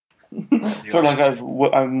feel like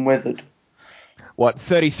I'm weathered. What,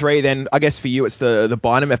 33 then? I guess for you it's the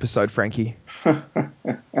Bynum episode, Frankie. Oh,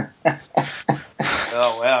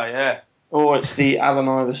 wow, yeah. Or it's the Allen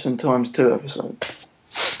Iverson ×2 episode.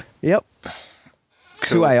 Yep.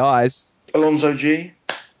 Cool. 2 AIs. Alonzo G.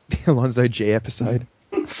 The Alonzo G episode.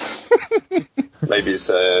 Maybe it's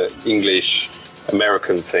an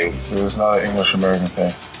English-American thing. It's not an English-American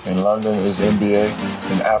thing. In London is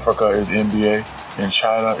NBA. In Africa is NBA. In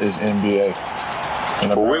China is NBA.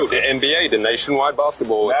 For real, the NBA, the Nationwide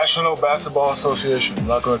Basketball... National Basketball Association. I'm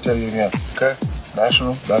not going to tell you again, okay?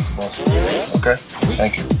 National Basketball Association, okay?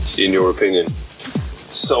 Thank you. In your opinion.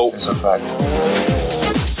 So... It's a fact.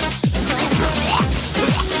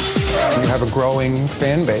 You have a growing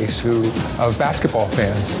fan base of basketball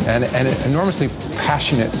fans and an enormously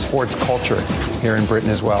passionate sports culture here in Britain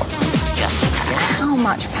as well. How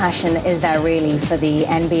much passion is there really for the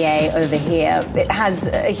NBA over here? It has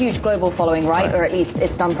a huge global following, right? Or at least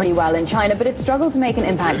it's done pretty well in China, but it's struggled to make an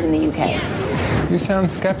impact in the UK. You sound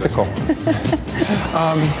skeptical.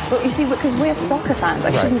 Well, you see, because we're soccer fans,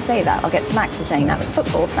 I shouldn't say that. I'll get smacked for saying that, but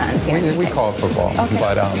football fans here. We call it football, okay.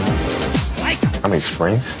 But How many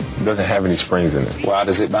springs? It doesn't have any springs in it. Why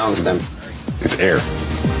does it bounce then? It's air.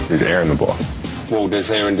 There's air in the ball. Well, there's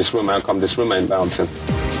air in this room. How come this room ain't bouncing?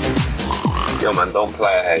 Yo, man, don't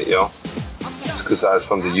play a hate, yo. It's because I was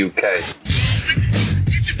from the UK.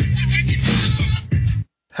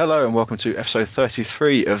 Hello and welcome to episode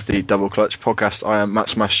 33 of the Double Clutch podcast. I am Matt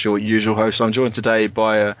Smash, your usual host. I'm joined today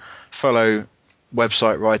by a fellow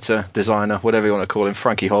website writer, designer, whatever you want to call him,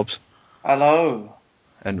 Frankie Hobbs. Hello.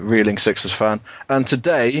 And Reeling Sixers fan. And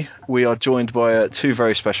today we are joined by two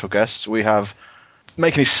very special guests. We have,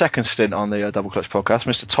 making his second stint on the Double Clutch podcast,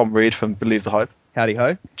 Mr. Tom Reed from Believe the Hype. Howdy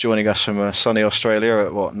ho. Joining us from sunny Australia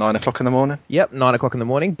at, 9 o'clock in the morning? Yep, 9 o'clock in the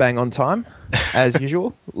morning, bang on time, as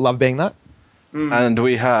usual. Love being that. And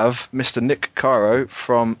we have Mr. Nick Caro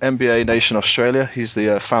from NBA Nation Australia. He's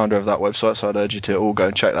the founder of that website, so I'd urge you to all go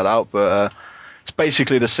and check that out. But it's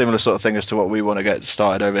basically the similar sort of thing as to what we want to get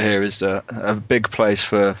started over here, is a big place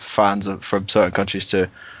for fans from certain countries to,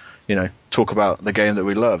 talk about the game that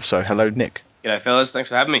we love. So hello, Nick. G'day, fellas. Thanks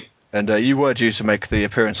for having me. And you were due to make the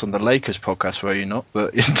appearance on the Lakers podcast, were you not?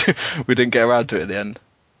 But we didn't get around to it at the end.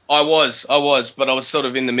 I was, but I was sort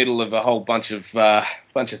of in the middle of a whole bunch of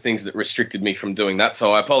things that restricted me from doing that.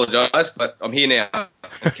 So I apologise, but I'm here now.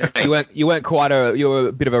 Okay. You weren't quite you were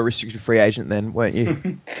a bit of a restricted free agent then, weren't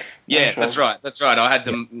you? Yeah, that's right. I had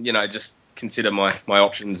to, just consider my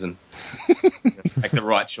options and make the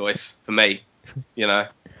right choice for me.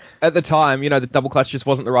 At the time, the double clutch just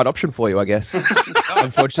wasn't the right option for you, I guess.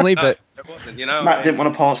 Unfortunately, but it wasn't. Matt didn't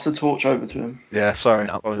want to pass the torch over to him. Yeah, sorry.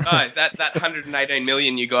 No, that 118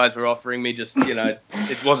 million you guys were offering me, just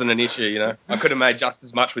it wasn't an issue. I could have made just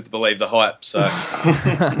as much with Believe the Hype. So.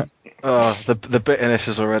 Oh, the bitterness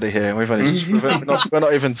is already here. We're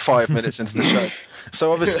not even 5 minutes into the show.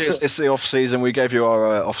 So obviously it's the off season. We gave you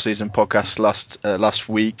our off season podcast last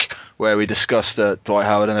week where we discussed Dwight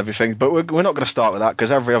Howard and everything. But we're not going to start with that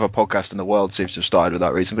because every other podcast in the world seems to have started with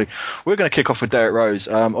that recently. We're going to kick off with Derrick Rose.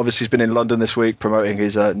 Obviously he's been in London this week promoting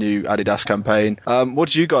his new Adidas campaign. What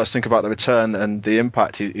do you guys think about the return and the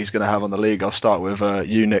impact he's going to have on the league? I'll start with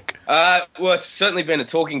you, Nick. Well, it's certainly been a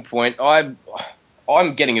talking point.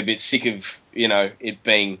 I'm getting a bit sick of, it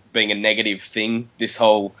being a negative thing, this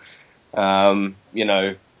whole,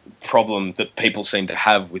 problem that people seem to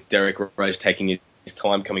have with Derrick Rose taking his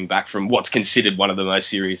time coming back from what's considered one of the most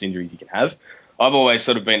serious injuries you can have. I've always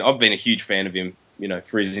I've been a huge fan of him,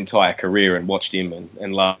 for his entire career and watched him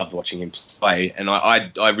and loved watching him play. And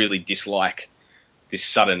I really dislike this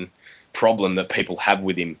sudden problem that people have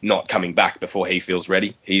with him not coming back before he feels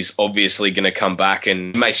ready. He's obviously going to come back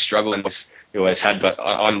and may struggle in this he always had, but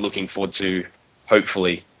I'm looking forward to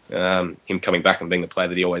hopefully him coming back and being the player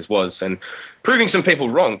that he always was and proving some people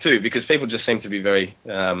wrong too, because people just seem to be very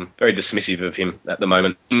very dismissive of him at the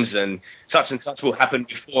moment, and such will happen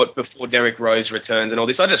before Derrick Rose returns and all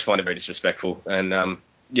this. I just find it very disrespectful, and I'm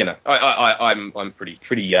pretty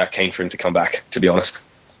keen for him to come back, to be honest.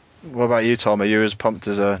 What about you, Tom? Are you as pumped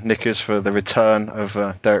as Nick is for the return of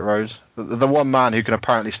Derrick Rose? The one man who can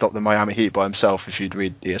apparently stop the Miami Heat by himself, if you'd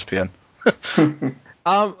read ESPN.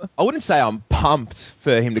 I wouldn't say I'm pumped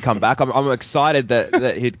for him to come back. I'm excited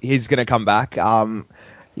that he's going to come back.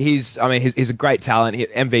 He's a great talent.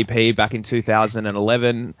 MVP back in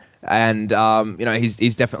 2011. And,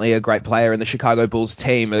 he's definitely a great player, and the Chicago Bulls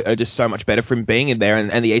team are just so much better for him being in there,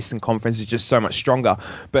 and the Eastern Conference is just so much stronger.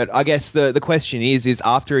 But I guess the question is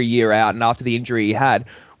after a year out and after the injury he had,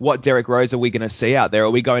 what Derrick Rose are we going to see out there? Are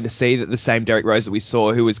we going to see the same Derrick Rose that we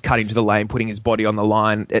saw, who was cutting to the lane, putting his body on the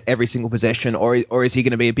line at every single possession, or is he going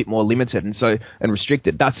to be a bit more limited and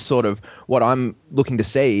restricted? That's sort of what I'm looking to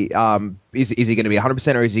see. Is he going to be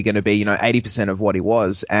 100%, or is he going to be 80% of what he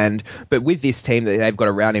was? But with this team that they've got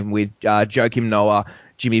around him, with Joakim Noah,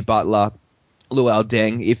 Jimmy Butler, Luol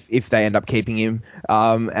Deng, if they end up keeping him,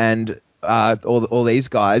 and all these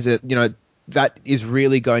guys, that is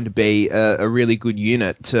really going to be a really good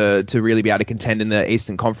unit to really be able to contend in the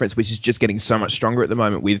Eastern Conference, which is just getting so much stronger at the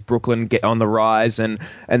moment, with Brooklyn get on the rise and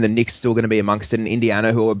the Knicks still going to be amongst it, and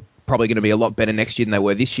Indiana, who are probably going to be a lot better next year than they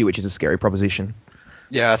were this year, which is a scary proposition.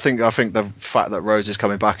 Yeah, I think the fact that Rose is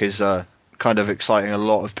coming back is kind of exciting a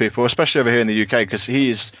lot of people, especially over here in the UK, because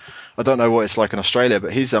I don't know what it's like in Australia,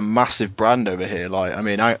 but he's a massive brand over here. Like, I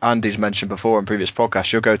mean, Andy's mentioned before in previous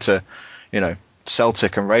podcasts, you'll go to,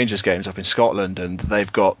 Celtic and Rangers games up in Scotland, and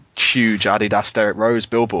they've got huge Adidas Derrick Rose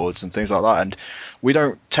billboards and things like that. And we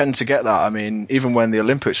don't tend to get that. I mean, even when the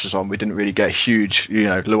Olympics was on, we didn't really get huge,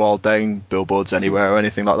 Luol Deng billboards anywhere or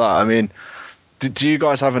anything like that. I mean, do you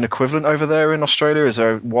guys have an equivalent over there in Australia? Is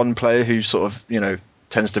there one player who sort of,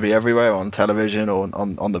 tends to be everywhere on television or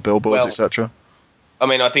on the billboards, etc.? I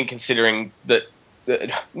mean, I think considering that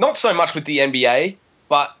not so much with the NBA,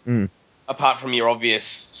 but apart from your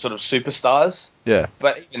obvious sort of superstars. Yeah.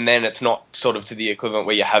 But even then, it's not sort of to the equivalent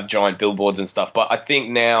where you have giant billboards and stuff. But I think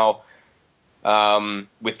now,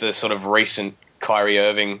 with the sort of recent Kyrie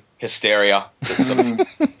Irving hysteria,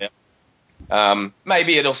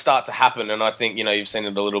 maybe it'll start to happen. And I think, you've seen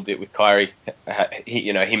it a little bit with Kyrie,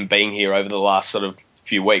 him being here over the last sort of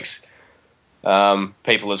few weeks.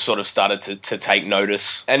 People have sort of started to take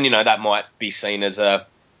notice. And, that might be seen as a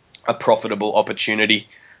profitable opportunity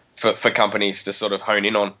for companies to sort of hone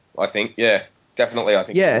in on, I think. Yeah, definitely. I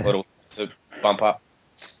think it'll to bump up.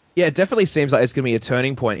 Yeah, it definitely seems like it's going to be a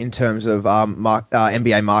turning point in terms of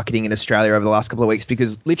NBA marketing in Australia over the last couple of weeks,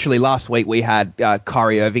 because literally last week we had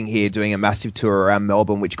Kyrie Irving here doing a massive tour around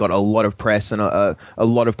Melbourne, which got a lot of press and a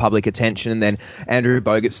lot of public attention. And then Andrew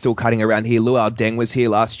Bogut's still cutting around here. Luol Deng was here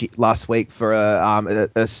last week for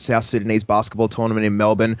a South Sudanese basketball tournament in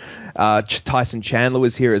Melbourne. Tyson Chandler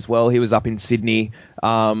was here as well. He was up in Sydney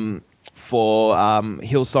for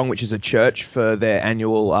Hillsong, which is a church, for their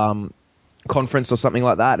annual conference or something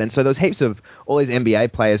like that. And so there's heaps of all these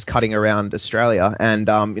NBA players cutting around Australia, and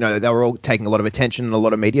they were all taking a lot of attention and a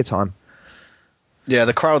lot of media time. Yeah,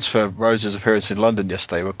 the crowds for Rose's appearance in London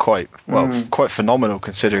yesterday were quite phenomenal,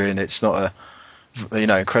 considering it's not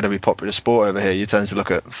a incredibly popular sport over here. You tend to look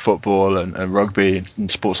at football and rugby and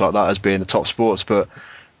sports like that as being the top sports, but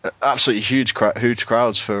absolutely huge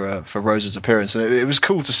crowds for Rose's appearance, and it was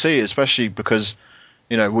cool to see, especially because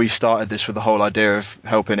we started this with the whole idea of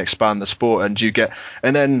helping expand the sport, and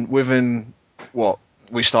then within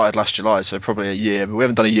we started last July, so probably a year, but we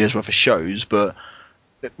haven't done a year's worth of shows, but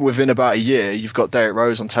within about a year, you've got Derrick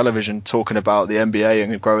Rose on television talking about the NBA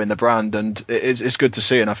and growing the brand, and it's good to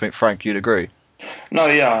see, and I think, Frank, you'd agree. No,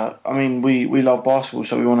 yeah. I mean, we love basketball,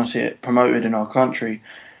 so we want to see it promoted in our country.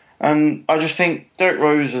 And I just think Derrick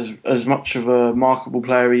Rose, as much of a marketable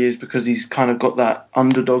player he is, because he's kind of got that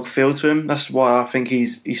underdog feel to him. That's why I think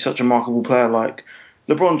he's such a marketable player. Like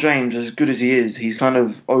LeBron James, as good as he is, he's kind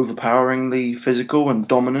of overpoweringly physical and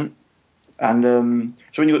dominant. And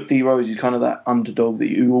so when you've got D Rose, he's kind of that underdog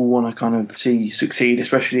that you all want to kind of see succeed,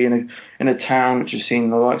 especially in a town which has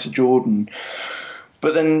seen the likes of Jordan.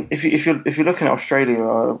 But then if you're looking at Australia,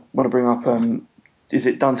 I want to bring up is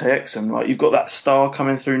it Dante Exum? Like, you've got that star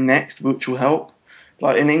coming through next, which will help.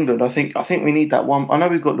 Like in England, I think we need that one. I know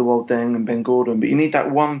we've got Luol Deng and Ben Gordon, but you need that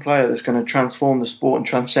one player that's going to transform the sport and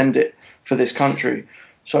transcend it for this country.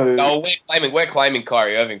 So we're claiming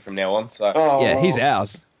Kyrie Irving from now on. So he's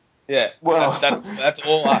ours. Yeah, well, that's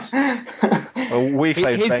all us. Well,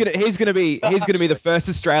 he's gonna be the first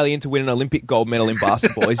Australian to win an Olympic gold medal in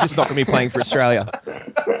basketball. He's just not gonna be playing for Australia.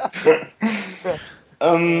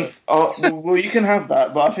 Well, you can have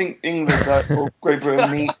that, but I think England or Great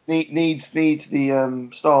Britain needs the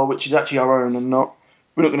star, which is actually our own, and we're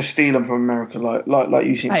not going to steal them from America like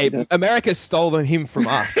you seem to do. America stole him from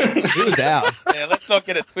us. He was ours. Yeah, let's not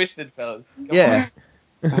get it twisted, fellas. Come on.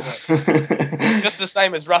 Just the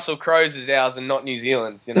same as Russell Crowe's is ours and not New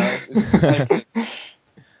Zealand's,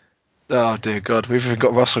 Oh dear God, we've even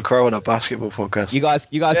got Russell Crowe on a basketball podcast.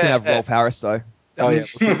 You guys can have Rolf Harris though. Oh yeah.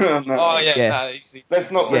 No. No,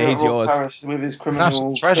 let's not bring up Rolf Harris with his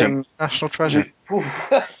criminal thing. National treasure. No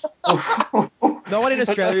one in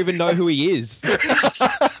Australia even know who he is. Get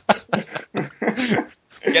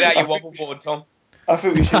out your wobble board, Tom. I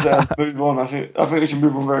think we should move on. I think we should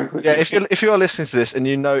move on very quickly. Yeah, if you are listening to this and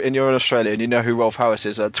you're in Australia and you know who Rolf Harris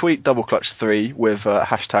is, tweet #DoubleClutch3 with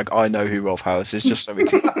hashtag I know who Rolf Harris is, just so we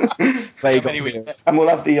can. And we'll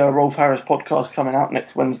have the Rolf Harris podcast coming out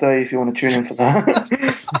next Wednesday if you want to tune in for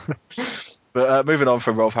that. But moving on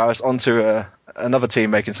from Rolf Harris, on to another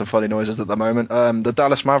team making some funny noises at the moment. The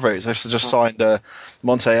Dallas Mavericks have just signed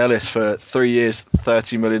Monte Ellis for 3 years,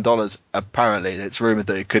 $30 million. Apparently, it's rumoured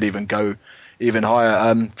that it could even go even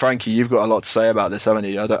higher. Frankie, you've got a lot to say about this, haven't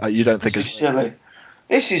you? You don't think This it's is silly.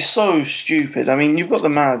 This is so stupid. I mean, you've got the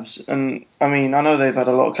Mavs, and I mean, I know they've had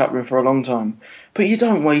a lot of cap room for a long time, but you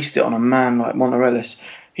don't waste it on a man like Monte Ellis.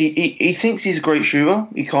 He thinks he's a great shooter.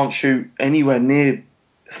 He can't shoot anywhere near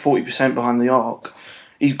 40% behind the arc.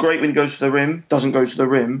 He's great when he goes to the rim, doesn't go to the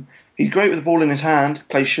rim. He's great with the ball in his hand,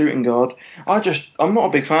 plays shooting guard. I'm not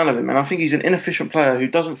a big fan of him, and I think he's an inefficient player who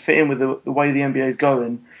doesn't fit in with the way the NBA is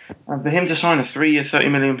going. And for him to sign a 3-year,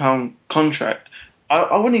 £30 million contract,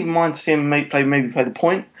 I wouldn't even mind to see him play the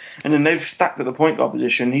point, and then they've stacked at the point guard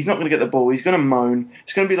position. He's not going to get the ball. He's going to moan.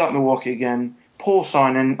 It's going to be like Milwaukee again. Poor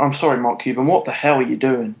signing. I'm sorry, Mark Cuban. What the hell are you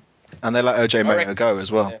doing? And they let OJ Mayo go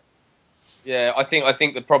as well. Yeah, I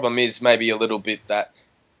think the problem is maybe a little bit that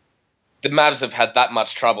the Mavs have had that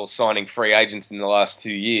much trouble signing free agents in the last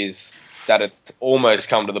 2 years that it's almost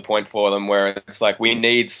come to the point for them where it's like we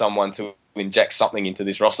need someone to inject something into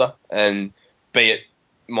this roster, and be it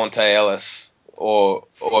Monte Ellis or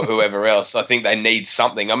whoever else. I think they need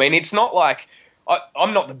something. I mean, it's not like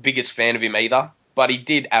I'm not the biggest fan of him either, but he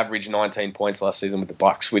did average 19 points last season with the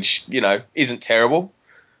Bucks, which isn't terrible.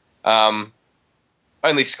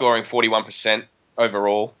 Only scoring 41%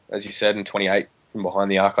 overall, as you said, and 28 from behind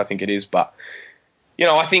the arc, I think it is. But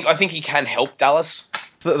I think he can help Dallas.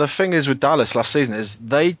 The thing is with Dallas last season is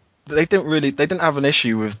they didn't have an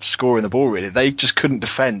issue with scoring the ball really. They just couldn't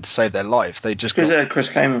defend to save their life. They just because they had Chris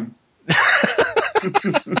Kaman.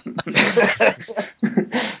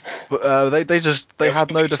 But they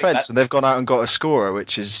had no defense, and they've gone out and got a scorer,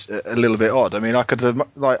 which is a little bit odd. I mean, I could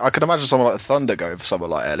imagine someone like the Thunder going for someone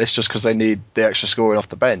like Ellis just because they need the extra scoring off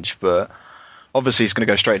the bench. But obviously, he's going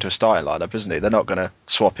to go straight to a starting lineup, isn't he? They're not going to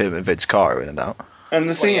swap him and Vince Carter in and out. And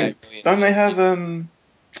the thing is, don't they have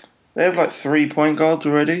like 3 point guards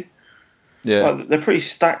already? Yeah, like, they're pretty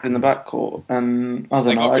stacked in the backcourt, and I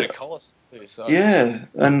don't know. Got rid of Collison too, so. Yeah,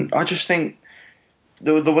 and I just think.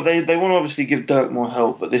 They want to obviously give Dirk more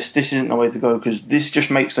help, but this isn't the way to go because this just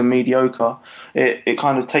makes them mediocre. It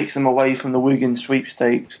kind of takes them away from the Wiggins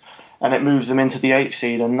sweepstakes and it moves them into the 8th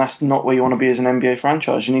seed, and that's not where you want to be as an NBA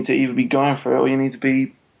franchise. You need to either be going for it or you need to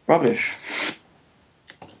be rubbish.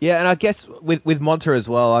 Yeah, and I guess with Monta as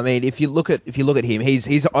well. I mean, if you look at him, he's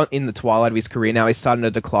in the twilight of his career now. He's starting to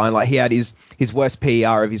decline. Like he had his worst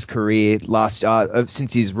PER of his career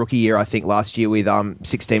since his rookie year, I think last year with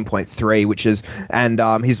 16.3, which is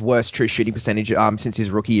his worst true shooting percentage since his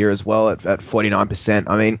rookie year as well at 49%.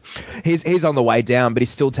 I mean, he's on the way down, but he's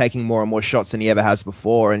still taking more and more shots than he ever has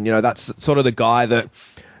before. And that's sort of the guy that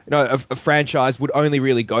a franchise would only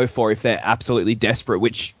really go for if they're absolutely desperate,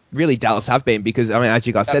 which really Dallas have been because, I mean, as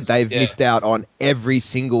you guys said, they've missed out on every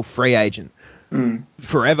single free agent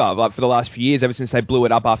forever, like for the last few years, ever since they blew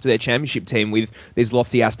it up after their championship team with these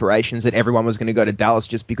lofty aspirations that everyone was going to go to Dallas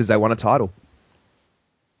just because they won a title.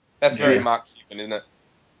 That's very Mark Cuban, isn't it?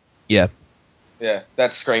 Yeah. Yeah,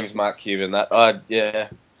 that screams Mark Cuban.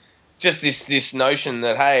 Just this notion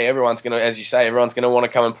that, hey, everyone's going to want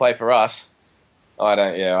to come and play for us. I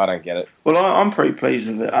don't get it. Well, I'm pretty pleased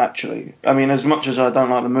with it, actually. I mean, as much as I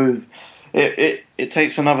don't like the move, it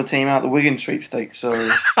takes another team out of the Wiggins sweepstakes. So,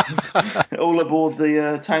 all aboard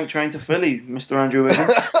the tank train to Philly, Mr. Andrew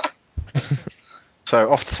Wiggins.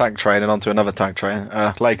 So, off the tank train and onto another tank train.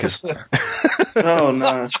 Lakers. Oh,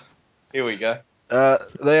 no. Here we go.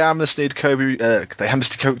 They amnestied Kobe.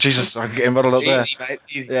 Jesus, I'm getting muddled up there. Easy, mate.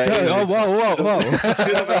 Easy. Yeah, whoa.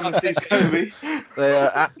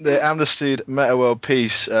 They amnestied Meta World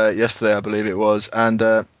Peace yesterday, I believe it was, and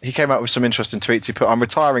he came out with some interesting tweets. He put, "I'm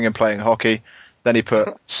retiring and playing hockey." Then he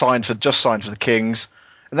put, signed for the Kings,"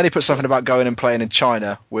 and then he put something about going and playing in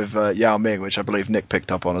China with Yao Ming, which I believe Nick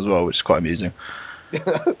picked up on as well, which is quite amusing.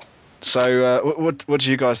 So, what do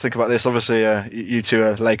you guys think about this? Obviously, you two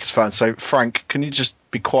are Lakers fans. So, Frank, can you just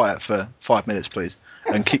be quiet for 5 minutes, please,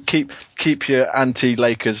 and keep your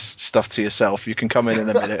anti-Lakers stuff to yourself? You can come in a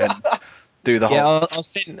minute and do the whole. Yeah,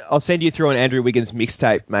 I'll send you through an Andrew Wiggins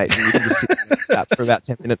mixtape, mate, and you can just sit that for about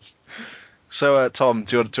 10 minutes. So, Tom,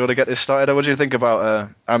 do you want to get this started? Or what do you think about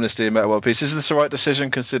amnesty and Meta World Peace? Is this the right decision,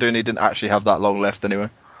 considering he didn't actually have that long left anyway?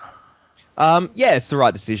 Yeah, it's the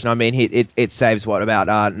right decision. I mean, it saves about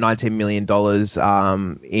 $19 million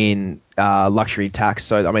in luxury tax.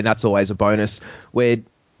 So I mean, that's always a bonus. We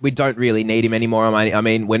don't really need him anymore. I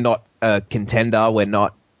mean, we're not a contender. We're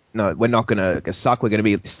not going to suck. We're going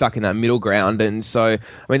to be stuck in that middle ground. And so, I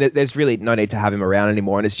mean, there's really no need to have him around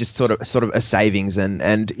anymore. And it's just sort of a savings.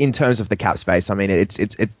 And in terms of the cap space, I mean, it's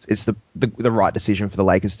the right decision for the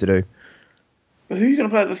Lakers to do. But who are you going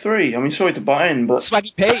to play at the 3? I mean, sorry to buy in, but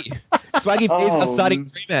Swaggy P. Swaggy P is our starting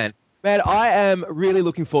 3-man. Man, I am really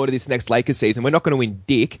looking forward to this next Lakers season. We're not going to win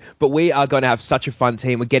dick, but we are going to have such a fun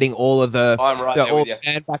team. We're getting all of the all the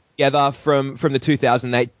band back together from the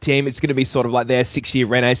 2008 team. It's going to be sort of like their 6-year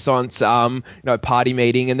renaissance, party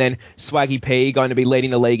meeting, and then Swaggy P going to be leading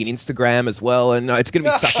the league in Instagram as well. And it's going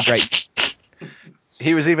to be such a great.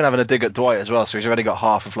 He was even having a dig at Dwight as well, so he's already got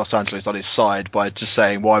half of Los Angeles on his side by just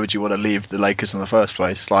saying, "Why would you want to leave the Lakers in the first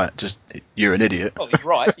place? Like, just you're an idiot." Well, he's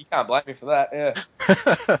right. You can't blame me for that.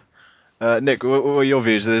 Yeah. Nick, what were your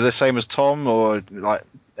views? Are they the same as Tom, or like?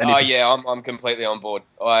 I'm completely on board.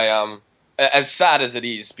 As sad as it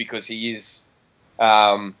is, because he is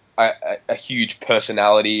a huge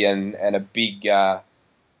personality and a big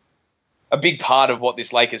part of what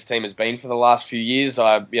this Lakers team has been for the last few years.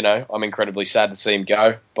 I'm incredibly sad to see him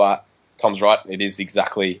go, but Tom's right. It is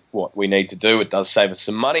exactly what we need to do. It does save us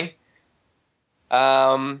some money.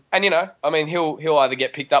 He'll either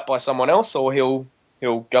get picked up by someone else, or he'll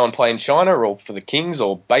go and play in China or for the Kings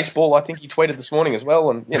or baseball. I think he tweeted this morning as well,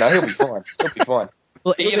 and he'll be fine. He'll be fine.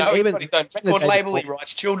 Well, he's got his own record label. He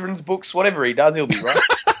writes children's books. Whatever he does, he'll be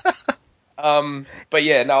right. But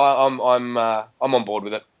yeah, no, I'm on board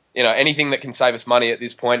with it. Anything that can save us money at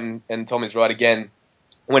this point, and Tom is right again.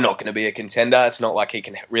 We're not going to be a contender. It's not like he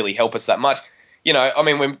can really help us that much.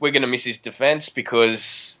 We're going to miss his defense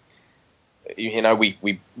because we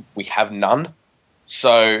have none.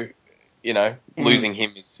 So losing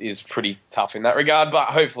him is pretty tough in that regard. But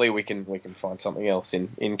hopefully we can find something else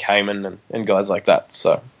in Kaman and guys like that.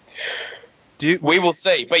 So we will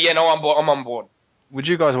see. But yeah, no, I'm on board. Would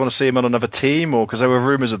you guys want to see him on another team, or because there were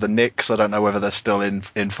rumours of the Knicks? I don't know whether they're still in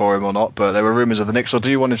for him or not, but there were rumours of the Knicks. Or do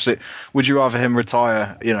you want him to? Would you rather him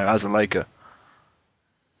retire, as a Laker?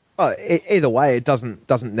 Oh, either way, it doesn't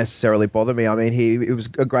necessarily bother me. I mean, he was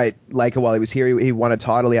a great Laker while he was here. He won a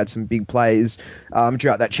title. He had some big plays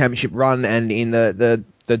throughout that championship run and in the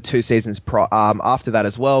 2 seasons after that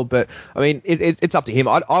as well. But I mean, it's up to him.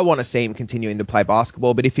 I want to see him continuing to play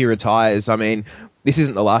basketball. But if he retires, I mean, this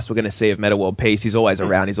isn't the last we're going to see of Metta World Peace. He's always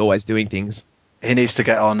around. He's always doing things. He needs to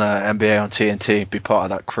get on NBA on TNT, be part of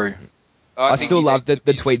that crew. I still love the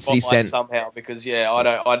tweets that he sent somehow because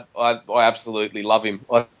I absolutely love him.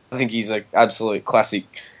 I think he's an absolute classic.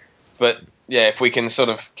 But yeah, if we can sort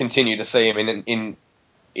of continue to see him in an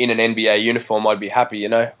NBA uniform, I'd be happy.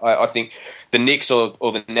 I think the Knicks or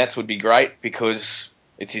the Nets would be great because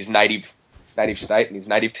it's his native state and his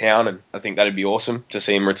native town, and I think that'd be awesome to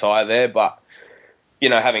see him retire there. But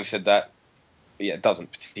having said that, yeah, it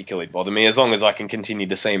doesn't particularly bother me as long as I can continue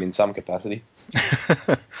to see him in some capacity.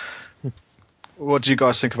 What do you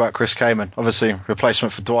guys think about Chris Kaman? Obviously,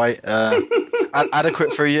 replacement for Dwight.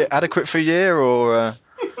 Adequate for a year, or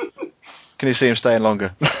can you see him staying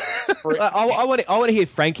longer? I want to hear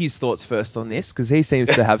Frankie's thoughts first on this because he seems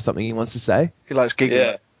to have something he wants to say. He likes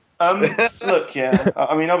giggling. Yeah. Look, yeah.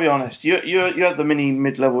 I mean, I'll be honest. You have the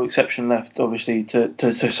mid-level exception left, obviously,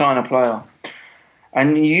 to sign a player,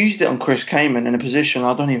 and you used it on Chris Kaman in a position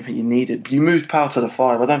I don't even think you needed. You moved Powell to the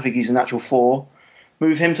 5. I don't think he's a natural 4.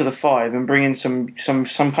 Move him to the 5 and bring in some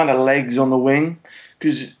kind of legs on the wing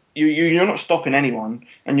because you're not stopping anyone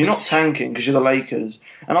and you're not tanking because you're the Lakers.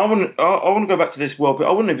 And I want to go back to this world. I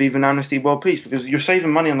wouldn't have even amnestied world peace because you're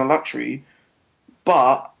saving money on the luxury,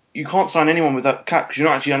 but you can't sign anyone with that cap because you're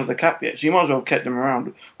not actually under the cap yet. So you might as well have kept them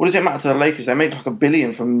around. What does it matter to the Lakers? They make like $1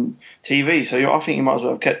 billion from TV, so I think you might as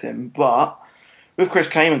well have kept him. But with Chris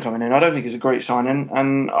Kaman coming in, I don't think it's a great signing,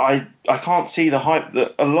 and I can't see the hype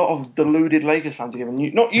that a lot of deluded Lakers fans are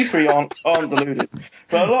giving. Not you three aren't deluded,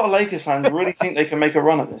 but a lot of Lakers fans really think they can make a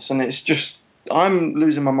run at this, and it's just I'm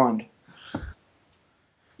losing my mind.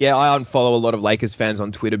 Yeah, I unfollow a lot of Lakers fans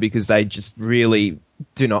on Twitter because they just really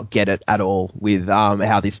do not get it at all with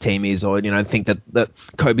how this team is, or think that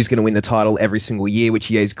Kobe's going to win the title every single year,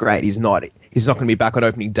 which is great. He's not going to be back on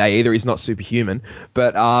opening day either. He's not superhuman,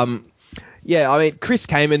 but yeah, I mean, Chris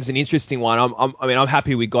Kaman's an interesting one. I'm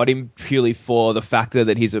happy we got him purely for the factor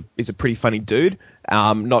that he's a pretty funny dude.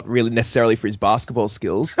 Not really necessarily for his basketball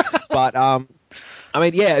skills, but I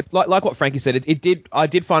mean, yeah, like what Frankie said, I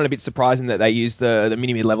did find it a bit surprising that they used the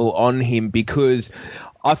mini-mid level on him because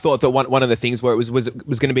I thought that one of the things where it was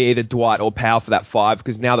going to be either Dwight or Powell for that 5,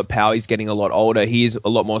 because now that Powell is getting a lot older, he is a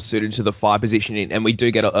lot more suited to the 5 position, and we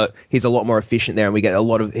do get he's a lot more efficient there, and we get a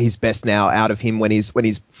lot of his best now out of him when he's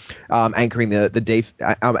anchoring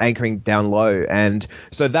anchoring down low, and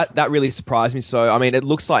so that really surprised me. So I mean, it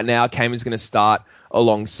looks like now Cayman's going to start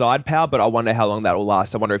alongside Powell, but I wonder how long that will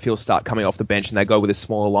last. I wonder if he'll start coming off the bench and they go with a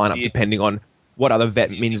smaller lineup, depending on what other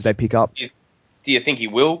vet mins they pick up. Do you think he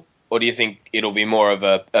will? Or do you think it'll be more of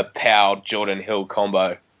a Powell Jordan Hill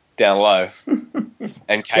combo down low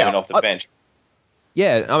and Cayman off the bench?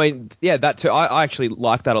 Yeah, I mean, yeah, that too. I actually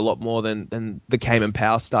like that a lot more than the Cayman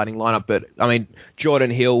Powell starting lineup. But I mean,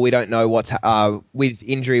 Jordan Hill, we don't know what's with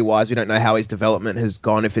injury wise. We don't know how his development has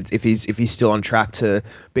gone. If he's still on track to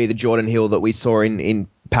be the Jordan Hill that we saw in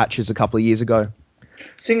patches a couple of years ago.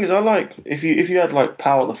 The thing is, I like if you had like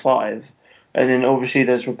Powell at the 5, and then obviously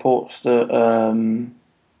there's reports that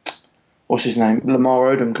what's his name,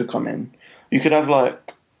 Lamar Odom could come in. You could have like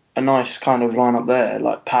a nice kind of lineup there,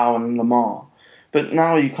 like Powell and Lamar. But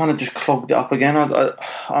now you kind of just clogged it up again.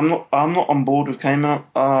 I'm not on board with Cayman.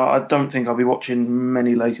 I don't think I'll be watching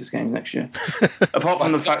many Lakers games next year, apart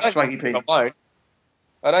from the fact Swaggy P.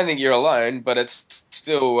 I don't think you're alone, but it's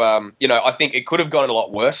still, I think it could have gone a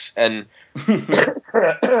lot worse. And pardon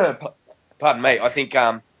me, I think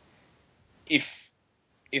if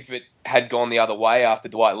it had gone the other way after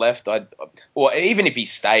Dwight left, or even if he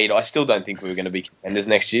stayed, I still don't think we were going to be contenders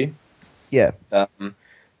next year. Yeah.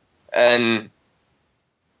 And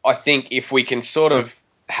I think if we can sort of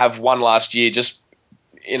have one last year, just,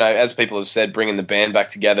 as people have said, bringing the band back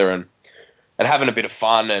together and having a bit of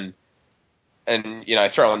fun and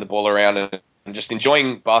throwing the ball around and just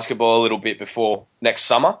enjoying basketball a little bit before next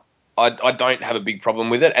summer, I don't have a big problem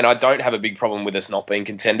with it, and I don't have a big problem with us not being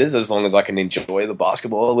contenders as long as I can enjoy the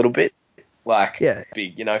basketball a little bit.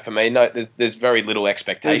 Big, for me, no, there's very little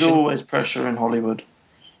expectation. There's always pressure in Hollywood.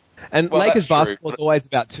 And Lakers basketball is always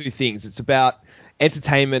about two things. It's about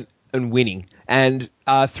entertainment and winning. And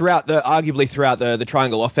arguably throughout the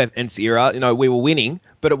triangle offense era, we were winning,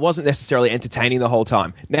 but it wasn't necessarily entertaining the whole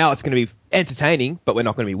time. Now it's going to be entertaining, but we're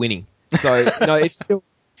not going to be winning. So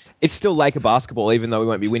it's still Laker basketball, even though we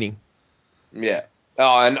won't be winning. Yeah.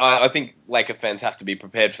 Oh, and I think Laker fans have to be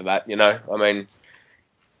prepared for that, I mean,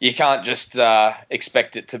 you can't just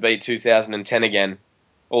expect it to be 2010 again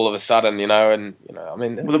all of a sudden, I mean... Well,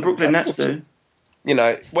 the Brooklyn Nets do.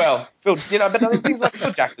 Phil, but I mean, things like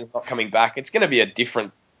Phil Jackson's not coming back. It's going to be a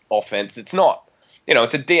different offense. It's not,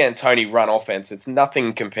 it's a D'Antoni run offense. It's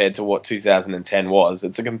nothing compared to what 2010 was.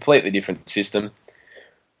 It's a completely different system.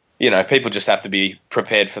 People just have to be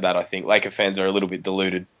prepared for that, I think. Laker fans are a little bit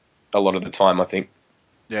deluded a lot of the time, I think.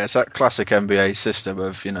 Yeah, it's that classic NBA system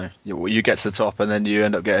of, you get to the top and then you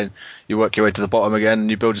end up you work your way to the bottom again and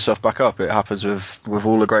you build yourself back up. It happens with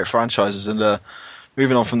all the great franchises. And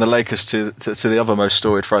moving on from the Lakers to the other most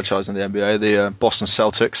storied franchise in the NBA, the Boston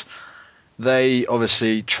Celtics. They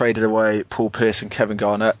obviously traded away Paul Pierce and Kevin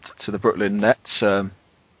Garnett to the Brooklyn Nets, on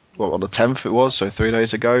the 10th it was, so 3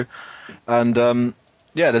 days ago. And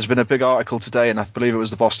there's been a big article today, and I believe it was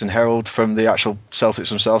the Boston Herald from the actual Celtics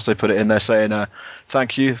themselves. They put it in there saying,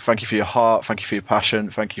 thank you for your heart, thank you for your passion,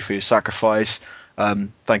 thank you for your sacrifice,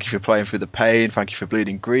 thank you for playing through the pain, thank you for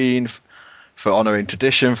bleeding green, for honouring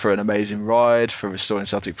tradition, for an amazing ride, for restoring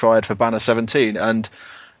Celtic pride, for Banner 17. And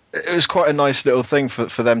it was quite a nice little thing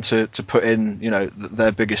for them to put in,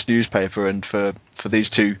 their biggest newspaper, and for these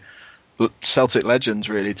two Celtic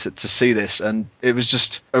legends really to see this. And it was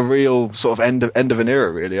just a real sort of end of an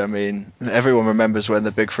era, really. I mean, everyone remembers when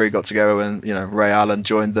the big three got together, when Ray Allen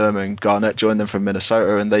joined them and Garnett joined them from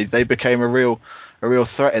Minnesota, and they became a real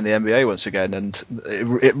threat in the NBA once again. And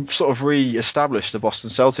it sort of re-established the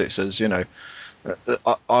Boston Celtics as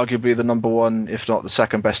arguably the number one, if not the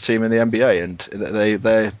second best team in the NBA, and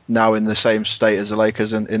they're now in the same state as the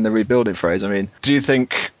Lakers in the rebuilding phase. I mean, do you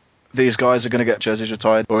think these guys are going to get jerseys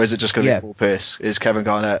retired, or is it just going to be Paul Pierce? Is Kevin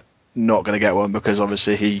Garnett not going to get one because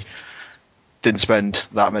obviously he didn't spend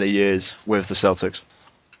that many years with the Celtics?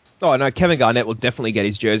 Oh no, Kevin Garnett will definitely get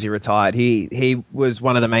his jersey retired. He was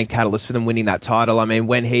one of the main catalysts for them winning that title. I mean,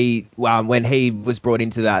 when he was brought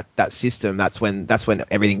into that system, that's when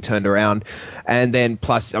everything turned around. And then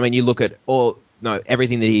plus, I mean, you look at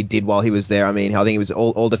everything that he did while he was there. I mean, I think he was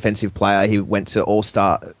all defensive player. He went to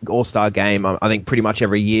all-star game. I think pretty much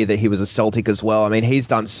every year that he was a Celtic as well. I mean, he's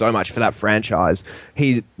done so much for that franchise.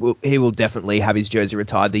 He will definitely have his jersey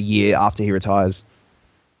retired the year after he retires.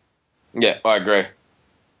 Yeah, I agree.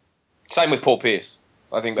 Same with Paul Pierce.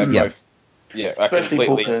 I think they both, are especially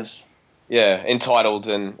completely, Paul Pierce. entitled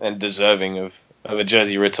and deserving of of a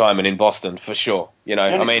jersey retirement in Boston for sure.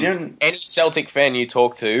 Any Celtic fan you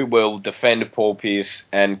talk to will defend Paul Pierce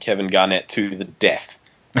and Kevin Garnett to the death,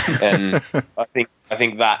 and I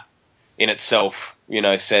think that in itself,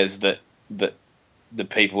 says that the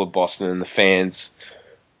people of Boston and the fans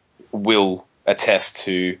will attest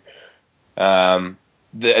to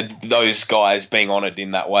those guys being honoured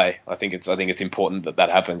in that way. I think it's important that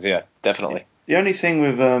happens. Yeah, definitely. The only thing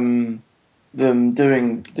with them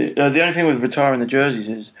doing the only thing with retiring the jerseys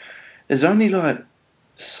is there's only like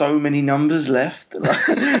so many numbers left. Like,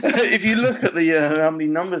 if you look at the how many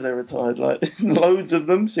numbers they retired, like there's loads of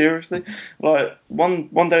them. Seriously, like one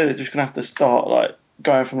day they're just gonna have to start like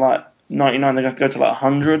going from like 99. They're gonna have to go to like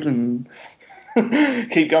 100 and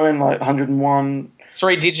keep going like 101.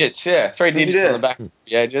 3 digits, yeah, 3 digits on the back.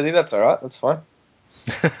 Yeah, jersey, that's all right. That's fine.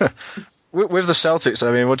 With the Celtics,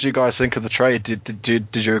 I mean, what do you guys think of the trade?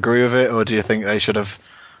 Did you agree with it, or do you think they should have,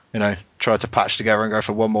 tried to patch together and go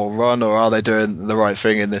for one more run, or are they doing the right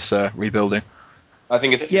thing in this rebuilding? I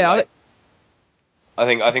think it's too late. I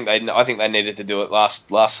think they needed to do it last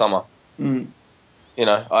summer. Mm.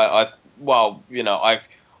 I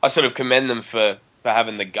sort of commend them for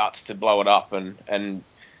having the guts to blow it up and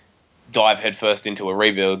dive headfirst into a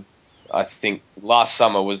rebuild. I think last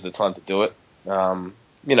summer was the time to do it.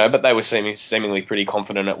 But they were seemingly pretty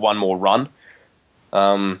confident at one more run.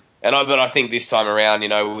 But I think this time around,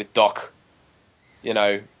 with Doc,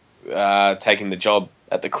 taking the job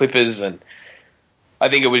at the Clippers, and I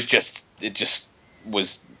think it just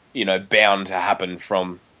was, bound to happen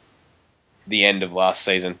from the end of last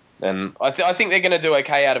season. And I think they're going to do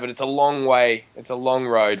okay out of it. It's a long way. It's a long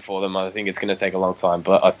road for them. I think it's going to take a long time,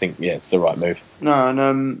 but I think, it's the right move. No,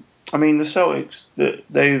 and I mean the Celtics,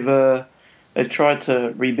 they've tried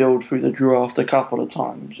to rebuild through the draft a couple of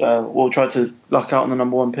times. Tried to luck out on the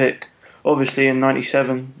number 1 pick. Obviously in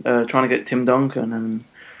 '97, trying to get Tim Duncan, and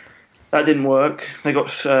that didn't work. They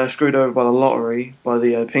got screwed over by the lottery, by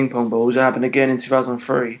the ping pong balls. It happened again in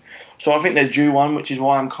 2003. So I think they're due one, which is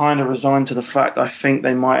why I'm kind of resigned to the fact I think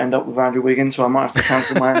they might end up with Andrew Wiggins, so I might have to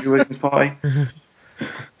cancel my Andrew Wiggins party.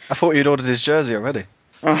 I thought you'd ordered his jersey already.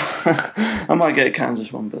 I might get a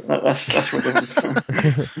Kansas one, but that's what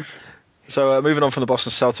it is. So moving on from the Boston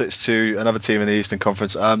Celtics to another team in the Eastern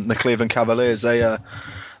Conference, the Cleveland Cavaliers.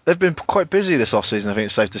 They've been quite busy this offseason, I think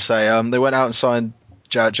it's safe to say. They went out and signed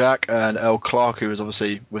Jarrett Jack and L. Clark, who was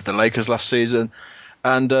obviously with the Lakers last season.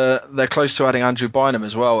 And they're close to adding Andrew Bynum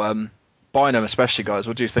as well. Bynum especially, guys,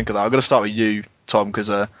 what do you think of that? I'm going to start with you, Tom, because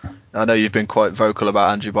I know you've been quite vocal about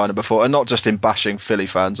Andrew Bynum before, and not just in bashing Philly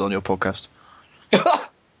fans on your podcast.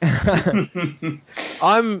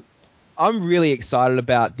 I'm really excited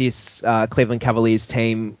about this Cleveland Cavaliers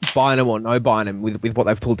team, Bynum or no Bynum, with what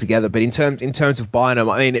they've pulled together. But in terms of Bynum,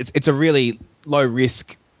 I mean, it's a really low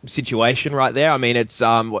risk situation right there. I mean, it's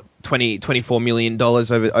 $24 million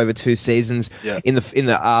over 2 seasons. Yeah. In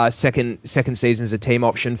the second season as a team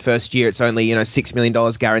option. First year, it's only $6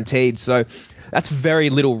 million guaranteed. So that's very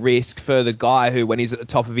little risk for the guy who, when he's at the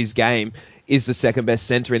top of his game, is the second best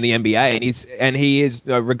center in the NBA, and he is,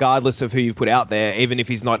 regardless of who you put out there, even if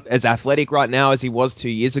he's not as athletic right now as he was 2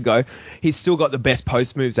 years ago, he's still got the best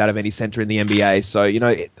post moves out of any center in the NBA. So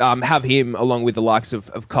have him along with the likes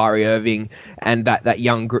of Kyrie Irving and that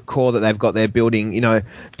young core that they've got there building.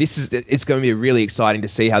 It's going to be really exciting to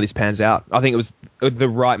see how this pans out. I think it was the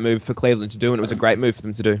right move for Cleveland to do, and it was a great move for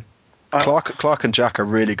them to do. Clark and Jack are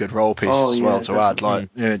really good role pieces as well to definitely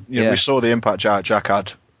add. We saw the impact Jarrett Jack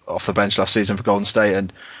had off the bench last season for Golden State,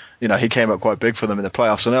 and he came up quite big for them in the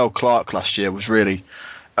playoffs. And L. Clark last year was really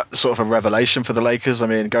sort of a revelation for the Lakers. I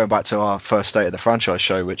mean, going back to our first State of the Franchise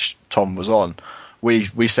show, which Tom was on, we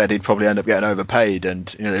said he'd probably end up getting overpaid,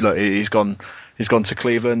 and look, he's gone to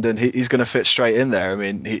Cleveland, and he's going to fit straight in there. I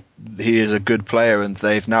mean, he is a good player, and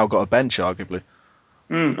they've now got a bench arguably.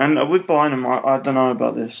 And with Bynum, I don't know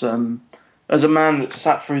about this. As a man that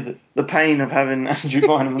sat through the pain of having Andrew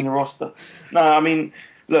Bynum on the roster, no, I mean,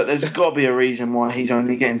 look, there's got to be a reason why he's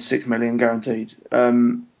only getting $6 million guaranteed. A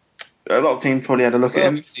lot of teams probably had a look at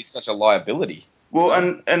him. Because he's such a liability. Well,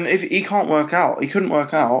 and if he can't work out, he couldn't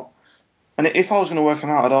work out. And if I was going to work him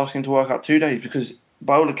out, I'd ask him to work out 2 days, because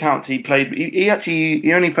by all accounts he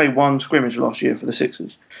only played 1 scrimmage last year for the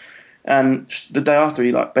Sixers, and the day after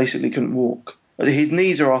he basically couldn't walk. His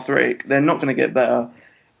knees are arthritic; they're not going to get better.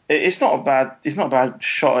 It's not a bad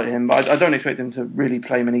shot at him, but I don't expect him to really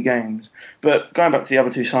play many games. But going back to the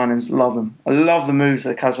other 2 signings, love them. I love the moves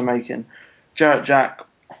that the Cavs are making. Jarrett Jack,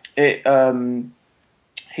 he's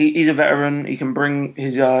a veteran. He can bring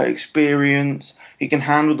his experience. He can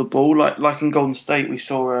handle the ball. Like in Golden State, we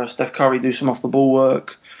saw Steph Curry do some off the ball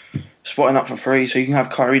work. spotting up for three. So you can have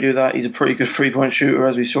Kyrie do that. He's a pretty good 3-point shooter,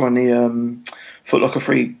 as we saw in the Foot Locker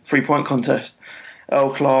three-point contest.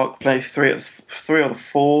 L. Clark plays three or the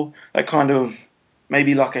four. That kind of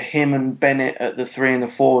maybe like a him and Bennett at the 3 and the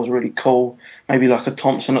 4 is really cool. Maybe like a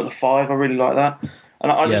Thompson at the 5. I really like that.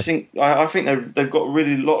 And I just think they've got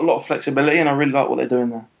really lot of flexibility, and I really like what they're doing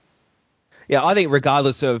there. Yeah, I think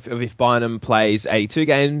regardless of if Bynum plays 82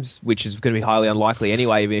 games, which is going to be highly unlikely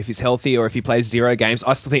anyway, even if he's healthy, or if he plays 0 games,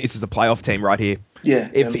 I still think this is a playoff team right here. Yeah.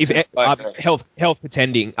 Health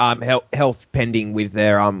pending with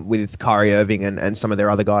their with Kyrie Irving and some of their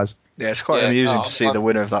other guys. Yeah, it's quite amusing to see the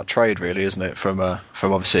winner of that trade, really, isn't it? From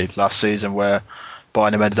obviously last season, where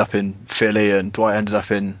Bynum ended up in Philly and Dwight ended up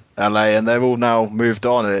in LA, and they've all now moved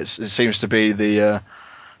on. It seems to be the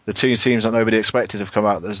two teams that nobody expected have come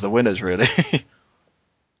out as the winners, really.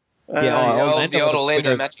 The old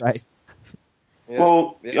Orlando match. Right.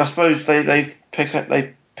 Well, I suppose they've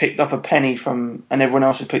picked up a penny from, and everyone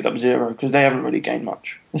else has picked up 0 because they haven't really gained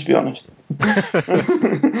much. Let's be honest.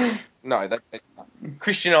 No,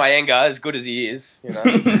 Christian Iyengar, as good as he is, Hey,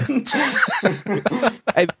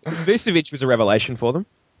 Vucevic was a revelation for them.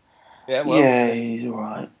 Yeah, well, yeah, he's all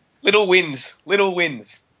right. Little wins.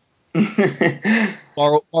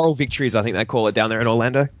 Moral victories, I think they call it down there in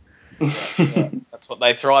Orlando. That's what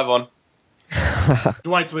they thrive on.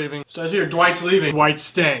 Dwight's leaving. Says here, Dwight's leaving. Dwight's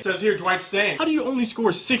staying. Says here, Dwight's staying. How do you only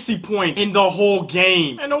score 60 points in the whole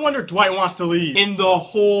game? And no wonder Dwight wants to leave. In the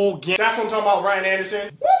whole game. That's what I'm talking about, Ryan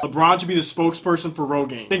Anderson. LeBron should be the spokesperson for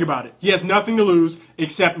Rogaine. Think about it. He has nothing to lose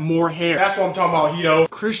except more hair. That's what I'm talking about, Hito.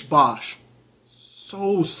 Chris Bosh.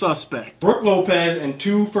 So suspect. Brooke Lopez and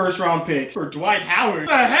 2 first-round picks for Dwight Howard.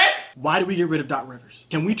 What the heck? Why did we get rid of Doc Rivers?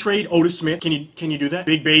 Can we trade Otis Smith? Can you do that?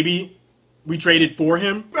 Big Baby. We traded for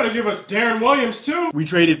him. Better give us Darren Williams, too. We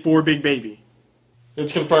traded for Big Baby.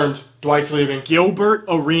 It's confirmed. Dwight's leaving. Gilbert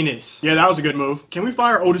Arenas. Yeah, that was a good move. Can we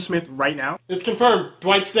fire Otis Smith right now? It's confirmed.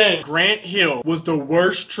 Dwight's staying. Grant Hill was the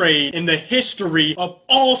worst trade in the history of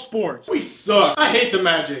all sports. We suck. I hate the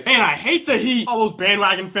Magic. And I hate the Heat. All those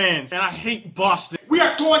bandwagon fans. And I hate Boston. We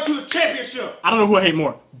are going to the championship. I don't know who I hate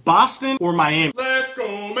more. Boston or Miami. Let's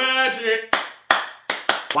go Magic.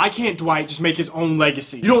 Why can't Dwight just make his own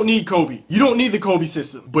legacy? You don't need Kobe. You don't need the Kobe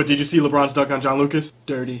system. But did you see LeBron's dunk on John Lucas?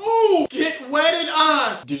 Dirty. Ooh, get wetted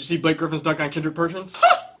on. Did you see Blake Griffin's dunk on Kendrick Perkins?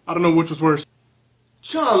 I don't know which was worse.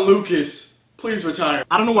 John Lucas, please retire.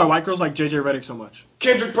 I don't know why white girls like JJ Redick so much.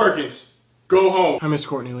 Kendrick Perkins, go home. I miss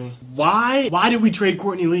Courtney Lee. Why did we trade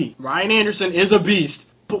Courtney Lee? Ryan Anderson is a beast.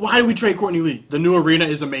 But why did we trade Courtney Lee? The new arena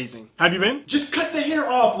is amazing. Have you been? Just cut the hair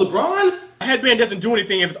off, LeBron. A headband doesn't do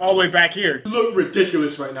anything if it's all the way back here. You look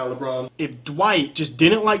ridiculous right now, LeBron. If Dwight just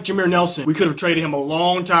didn't like Jameer Nelson, we could have traded him a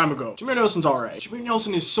long time ago. Jameer Nelson's alright. Jameer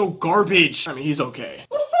Nelson is so garbage. I mean, he's okay.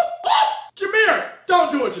 Jameer!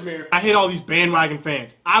 Don't do it, Jameer. I hate all these bandwagon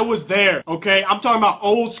fans. I was there, okay? I'm talking about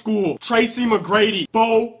old school. Tracy McGrady,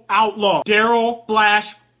 Bo Outlaw, Daryl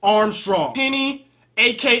Flash Armstrong, Penny,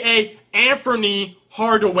 a.k.a. Anthony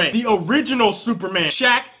Hardaway, the original Superman,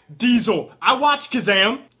 Shaq Diesel. I watched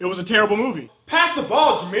Kazam. It was a terrible movie. Pass the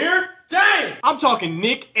ball, Jameer. Dang! I'm talking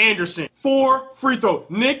Nick Anderson. 4 free throw.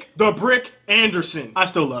 Nick the Brick Anderson. I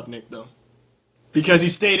still love Nick, though. Because he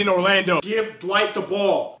stayed in Orlando. Give Dwight the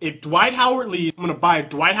ball. If Dwight Howard leaves, I'm going to buy a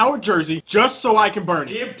Dwight Howard jersey just so I can burn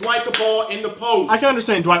it. Give Dwight the ball in the post. I can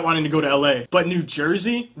understand Dwight wanting to go to L.A. But New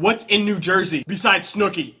Jersey? What's in New Jersey besides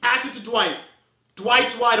Snooki? Pass it to Dwight.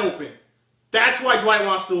 Dwight's wide open. That's why Dwight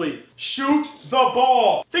wants to leave. Shoot the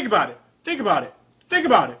ball. Think about it. Think about it. Think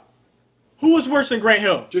about it. Who is worse than Grant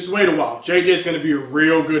Hill? Just wait a while. JJ's going to be a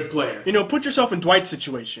real good player. You know, put yourself in Dwight's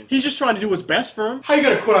situation. He's just trying to do what's best for him. How you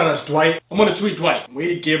going to quit on us, Dwight? I'm going to tweet Dwight.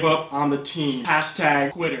 Way to give up on the team.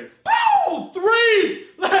 Hashtag quitter. Oh, 3!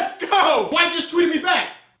 Let's go! Dwight just tweeted me back.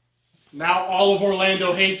 Now all of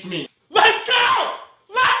Orlando hates me. Let's go!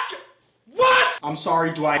 Let's go! What? I'm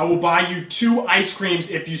sorry, Dwight. I will buy you 2 ice creams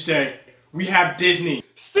if you stay. We have Disney.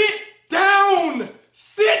 Sit down!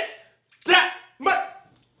 Sit down!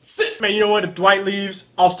 Sit! Man, you know what? If Dwight leaves,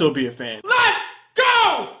 I'll still be a fan. Let's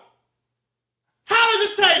go! How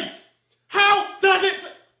does it taste? How does it...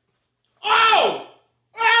 Oh!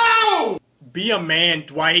 Oh! Be a man,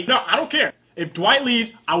 Dwight. No, I don't care. If Dwight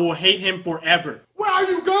leaves, I will hate him forever. Where are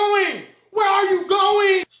you going? Where are you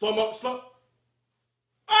going? Slow mo, slow...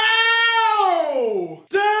 Oh!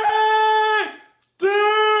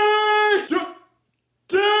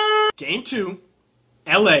 Game 2,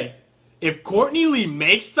 LA. If Courtney Lee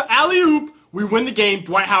makes the alley-oop, we win the game.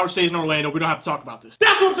 Dwight Howard stays in Orlando. We don't have to talk about this.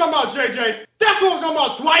 That's what I'm talking about, JJ. That's what I'm talking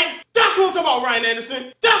about, Dwight. That's what I'm talking about, Ryan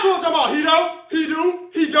Anderson. That's what I'm talking about, He do,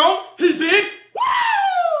 he don't, he did.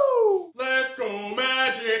 Woo! Let's go,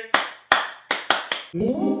 Magic.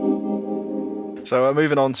 So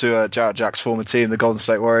moving on to Jarrett Jack's former team, the Golden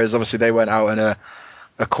State Warriors. Obviously, they went out and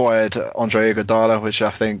acquired Andre Iguodala, which I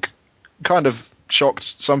think kind of shocked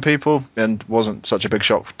some people and wasn't such a big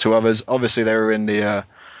shock to others. Obviously, they were in the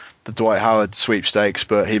Dwight Howard sweepstakes,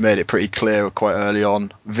 but he made it pretty clear quite early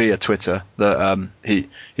on via Twitter that he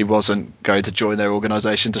wasn't going to join their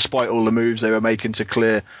organisation, despite all the moves they were making to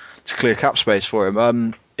clear cap space for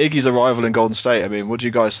him. Iggy's arrival in Golden State. I mean, what do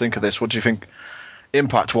you guys think of this? What do you think,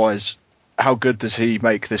 impact-wise? How good does he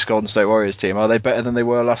make this Golden State Warriors team? Are they better than they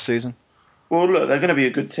were last season? Well, look, they're going to be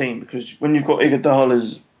a good team because when you've got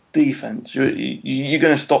Iguodala's defense, you're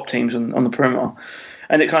going to stop teams on the perimeter,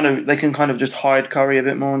 and they can kind of just hide Curry a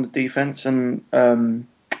bit more on the defense, and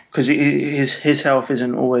because his health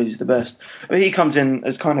isn't always the best. But he comes in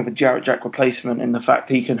as kind of a Jarrett Jack replacement in the fact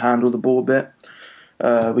he can handle the ball a bit.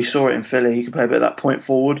 We saw it in Philly; he could play a bit of that point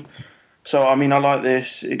forward. So, I mean, I like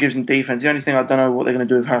this. It gives them defense. The only thing I don't know what they're going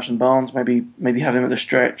to do with Harrison Barnes. Maybe have him at the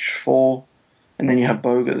stretch 4, and then you have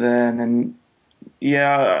Bogut there, and then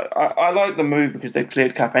I like the move because they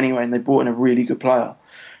cleared cap anyway, and they brought in a really good player.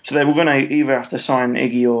 So they were going to either have to sign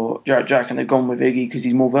Iggy or Jarrett Jack, and they've gone with Iggy because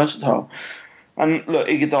he's more versatile. And look,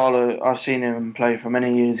 Iguodala, I've seen him play for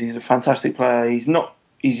many years. He's a fantastic player. He's not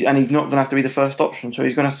going to have to be the first option, so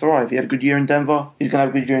he's going to thrive. He had a good year in Denver. He's going to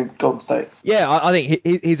have a good year in Golden State. Yeah, I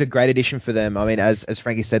think he's a great addition for them. I mean, as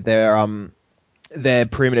Frankie said, their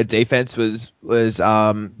perimeter defense was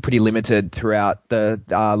pretty limited throughout the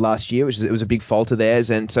last year, it was a big fault of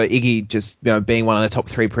theirs. And so Iggy, just being one of the top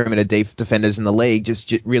 3 perimeter defenders in the league,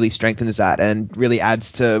 just really strengthens that and really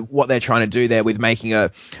adds to what they're trying to do there with making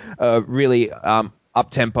a really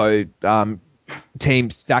up tempo team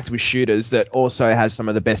stacked with shooters that also has some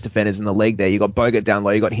of the best defenders in the league there. You got Bogut down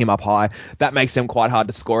low, you got him up high. That makes them quite hard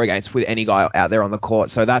to score against with any guy out there on the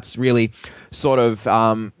court. So that's really sort of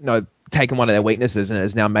taken one of their weaknesses and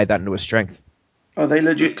has now made that into a strength. Are they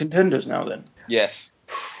legit contenders now then? Yes.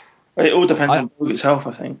 It all depends on Bogut's health,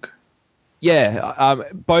 I think. Yeah,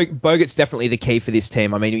 Bogut's definitely the key for this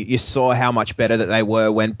team. I mean, you saw how much better that they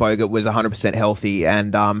were when Bogut was 100% healthy,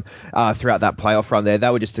 and throughout that playoff run there, they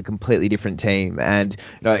were just a completely different team. And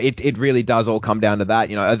it really does all come down to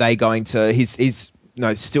that. Are they going to? He's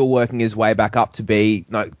still working his way back up to be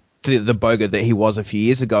to the Bogut that he was a few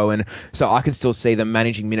years ago, and so I can still see them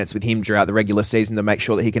managing minutes with him throughout the regular season to make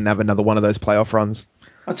sure that he can have another one of those playoff runs.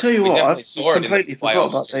 I'll tell you what, I've completely forgot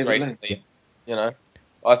about just David recently.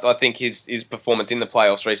 I think his performance in the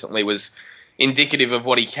playoffs recently was indicative of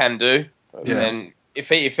what he can do. Yeah. And if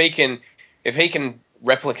he can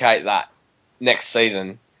replicate that next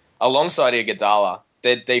season alongside Iguodala,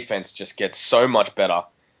 their defense just gets so much better.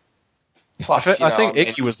 Plus, I think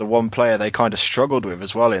Iggy was the one player they kind of struggled with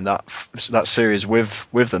as well in that series with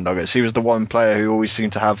the Nuggets. He was the one player who always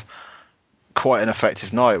seemed to have quite an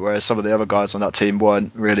effective night, whereas some of the other guys on that team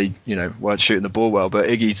weren't really, weren't shooting the ball well. But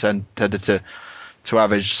Iggy tended to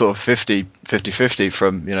average sort of 50-50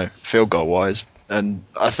 from, field goal wise. And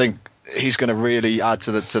I think he's going to really add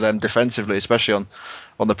to them defensively, especially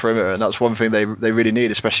on the perimeter. And that's one thing they really need,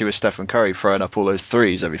 especially with Stephen Curry throwing up all those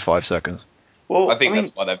threes every 5 seconds. Well, I think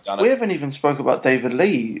that's why they've done it. We haven't even spoke about David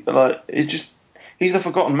Lee. He's the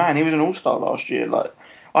forgotten man. He was an all-star last year.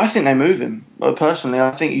 I think they move him. Personally,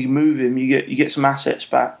 I think you move him, you get some assets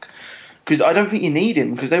back. Because I don't think you need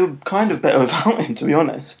him, because they were kind of better without him, to be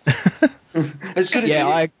honest. As good as he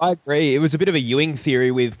is. I agree. It was a bit of a Ewing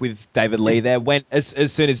theory with David Lee there. When as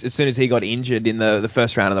soon as he got injured in the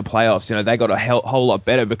first round of the playoffs, they got a whole lot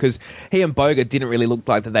better because he and Bogut didn't really look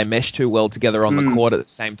like that they meshed too well together on the court at the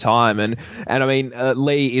same time. And I mean,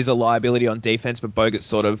 Lee is a liability on defense, but Bogut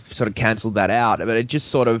sort of cancelled that out. But it just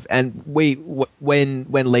sort of, and when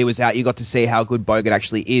Lee was out, you got to see how good Bogut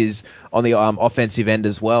actually is on the offensive end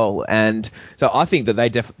as well. And so I think that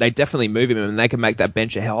they definitely move him and they can make that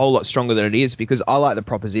bench a whole lot stronger than it is, because I like the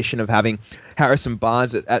proposition of having Harrison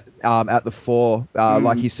Barnes at the 4,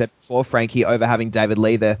 like you said before, Frankie, over having David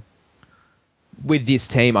Lee there. With this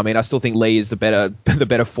team, I mean, I still think Lee is the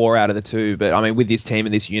better 4 out of the 2, but I mean, with this team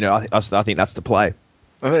and this unit, I think that's the play.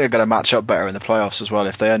 I think they're going to match up better in the playoffs as well.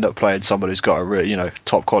 If they end up playing somebody who's got a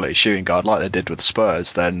top quality shooting guard like they did with the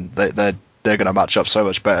Spurs, then they're going to match up so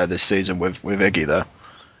much better this season with Iggy there.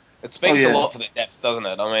 It speaks a lot for the depth, doesn't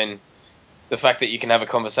it? I mean, the fact that you can have a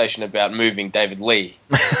conversation about moving David Lee,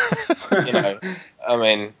 I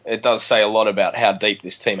mean, it does say a lot about how deep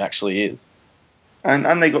this team actually is.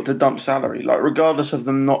 And they got to dump salary. Regardless of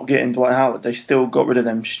them not getting Dwight Howard, they still got rid of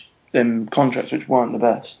them contracts which weren't the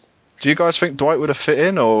best. Do you guys think Dwight would have fit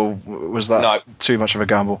in, or was that too much of a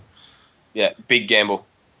gamble? Yeah, big gamble.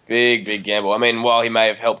 Big gamble. I mean, while he may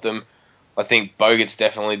have helped them, I think Bogut's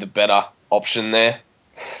definitely the better option there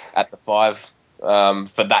at the 5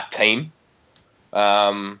 for that team.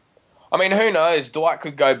 I mean, who knows? Dwight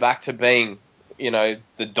could go back to being, the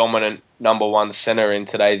dominant number 1 center in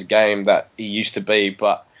today's game that he used to be,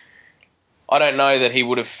 but I don't know that he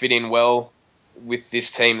would have fit in well with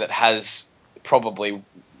this team that has probably,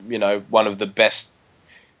 one of the best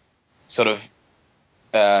sort of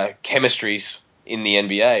chemistries in the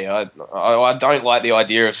NBA. I don't like the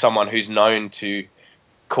idea of someone who's known to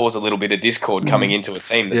cause a little bit of discord coming into a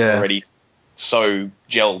team that's already so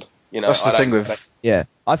gelled. That's the thing with... Yeah,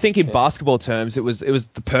 I think in basketball terms, it was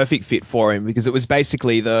the perfect fit for him because it was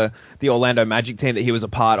basically the Orlando Magic team that he was a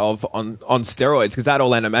part of on steroids. Because that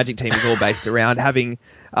Orlando Magic team is all based around having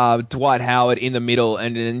Dwight Howard in the middle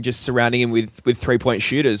and then just surrounding him with 3-point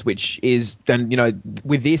shooters, which is then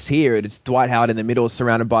with this here, it's Dwight Howard in the middle,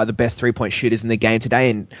 surrounded by the best 3-point shooters in the game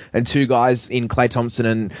today, and 2 guys in Klay Thompson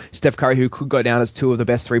and Steph Curry who could go down as 2 of the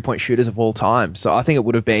best 3-point shooters of all time. So I think it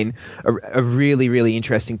would have been a really, really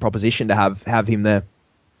interesting proposition to have him there.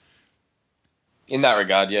 In that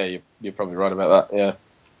regard, yeah, you're probably right about that. Yeah,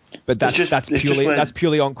 but that's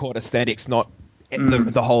purely on court aesthetics, not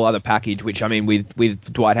the whole other package. Which I mean,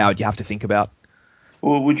 with Dwight Howard, you have to think about.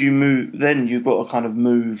 Well, would you move? Then you've got to kind of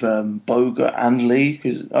move Bogut and Lee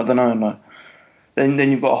because I don't know. No. Then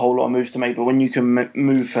you've got a whole lot of moves to make. But when you can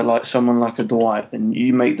move for like someone like a Dwight, then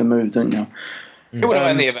you make the move, don't you? It would have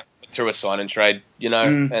only ever been through a sign and trade,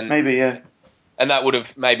 and maybe and that would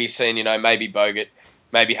have maybe seen maybe Bogut,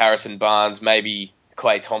 maybe Harrison Barnes, maybe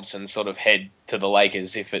Klay Thompson sort of head to the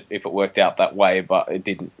Lakers if it worked out that way, but it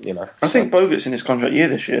didn't. I think Bogut's in his contract year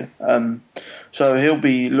this year, so he'll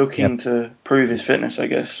be looking to prove his fitness, I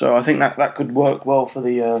guess. So I think that could work well for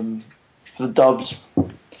the Dubs.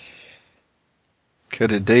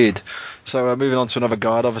 Could indeed. So moving on to another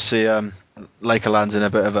guard, obviously Lakerland's in a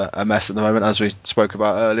bit of a mess at the moment, as we spoke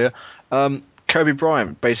about earlier. Kobe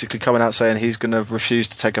Bryant basically coming out saying he's going to refuse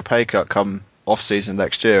to take a pay cut come off-season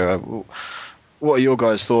next year. What are your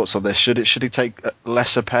guys' thoughts on this? Should he take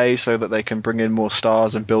lesser pay so that they can bring in more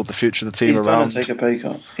stars and build the future of the team around? He's going to take a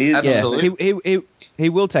pay cut. Absolutely. He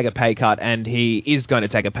will take a pay cut, and he is going to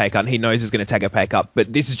take a pay cut, and he knows he's going to take a pay cut.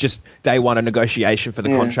 But this is just day one of negotiation for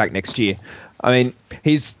the contract next year. I mean,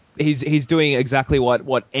 he's doing exactly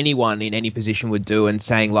what anyone in any position would do, and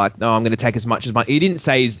saying like, no, I'm going to take as much as money. He didn't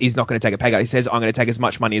say he's not going to take a pay cut. He says, I'm going to take as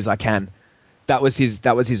much money as I can. That was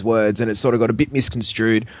his words, and it sort of got a bit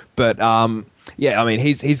misconstrued. But yeah, I mean,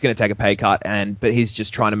 he's going to take a pay cut, but he's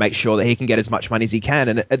just trying to make sure that he can get as much money as he can.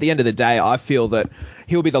 And at the end of the day, I feel that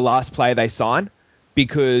he'll be the last player they sign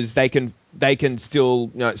because they can still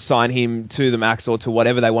sign him to the max or to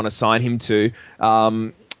whatever they want to sign him to,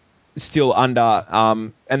 still under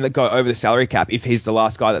and go over the salary cap if he's the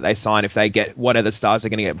last guy that they sign. If they get whatever stars they're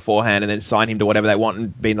going to get beforehand, and then sign him to whatever they want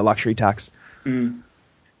and be in the luxury tax. Mm.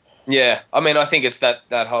 Yeah, I mean, I think it's that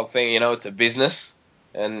whole thing. It's a business,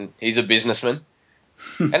 and he's a businessman,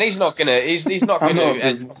 and he's not gonna. He's not gonna.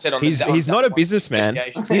 As I said on he's not a businessman.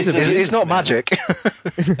 He's not magic.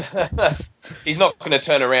 He's not going to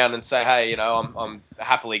turn around and say, "Hey, I'm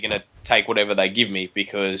happily going to take whatever they give me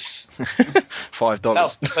because $5." They'll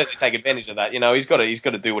completely take advantage of that. He's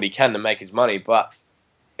got to do what he can to make his money, but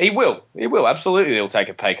he will absolutely. He'll take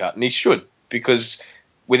a pay cut, and he should, because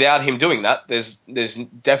without him doing that, there's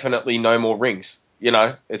definitely no more rings.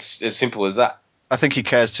 It's as simple as that. I think he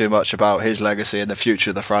cares too much about his legacy and the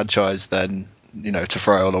future of the franchise than to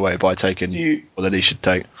throw it all away by taking more than he should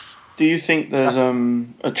take. Do you think there's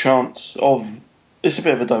a chance of? It's a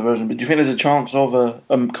bit of a diversion, but do you think there's a chance of a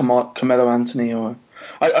Carmelo Anthony or?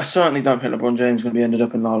 I certainly don't think LeBron James is going to be ended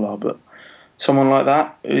up in La La, but someone like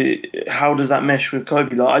that. How does that mesh with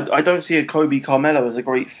Kobe? Like, I don't see a Kobe Carmelo as a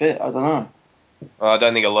great fit. I don't know. I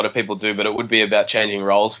don't think a lot of people do, but it would be about changing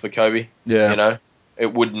roles for Kobe. Yeah.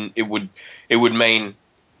 It would mean,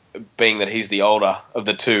 being that he's the older of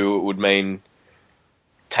the two, it would mean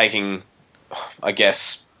taking, I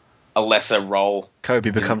guess, a lesser role. Kobe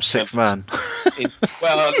becomes sixth man.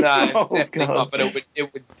 Well, no, definitely not. But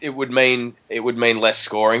it would mean less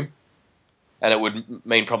scoring, and it would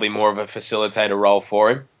mean probably more of a facilitator role for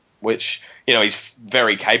him, which he's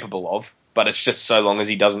very capable of. But it's just so long as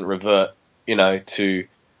he doesn't revert, to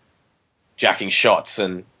jacking shots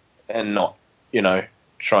and not,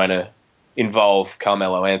 trying to involve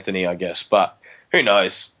Carmelo Anthony, I guess. But who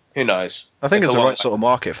knows? I think it's the right sort of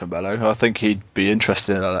market for Melo. I think he'd be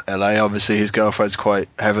interested in LA. Obviously, his girlfriend's quite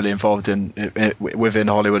heavily involved within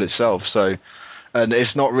Hollywood itself. So, and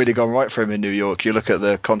it's not really gone right for him in New York. You look at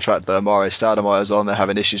the contract that Amare Stoudemire's on; they're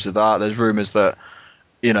having issues with that. There's rumours that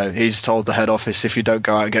he's told the head office, if you don't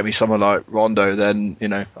go out and get me someone like Rondo, then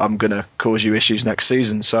I'm going to cause you issues next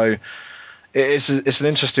season. So, it's an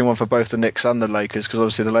interesting one for both the Knicks and the Lakers, because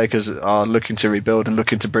obviously the Lakers are looking to rebuild and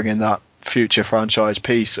looking to bring in that future franchise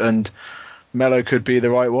piece, and Melo could be the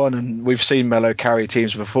right one. And we've seen Melo carry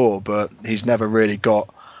teams before, but he's never really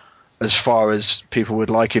got as far as people would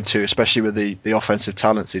like him to, especially with the offensive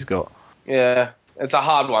talents he's got. Yeah, it's a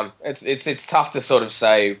hard one. It's tough to sort of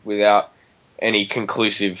say without any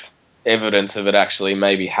conclusive evidence of it actually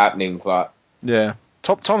maybe happening, but yeah.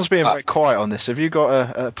 Tom's being very quiet on this. Have you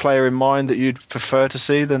got a player in mind that you'd prefer to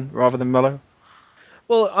see rather than Melo?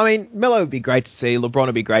 Well, I mean, Melo would be great to see. LeBron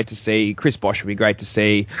would be great to see. Chris Bosh would be great to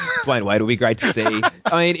see. Dwayne Wade would be great to see.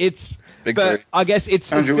 I mean, I guess it's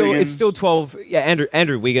still 12. Yeah,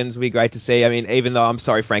 Andrew Wiggins would be great to see. I mean, even though I'm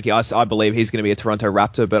sorry, Frankie, I believe he's going to be a Toronto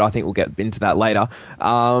Raptor, but I think we'll get into that later.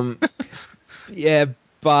 Yeah,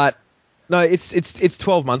 but no, it's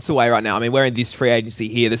 12 months away right now. I mean, we're in this free agency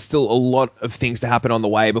here. There's still a lot of things to happen on the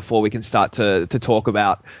way before we can start to talk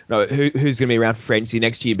about who's going to be around for free agency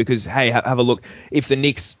next year. Because, hey, have a look. If the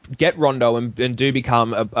Knicks get Rondo and do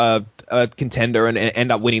become a contender and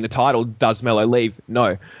end up winning the title, does Melo leave?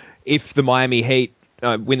 No. If the Miami Heat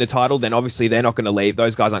win the title, then obviously they're not going to leave.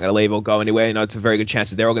 Those guys aren't going to leave or go anywhere. It's a very good chance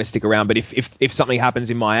that they're all going to stick around. But if something happens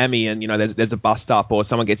in Miami and there's a bust up or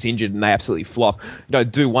someone gets injured and they absolutely flop,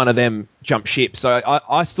 do one of them jump ship. So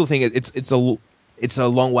I still think it's a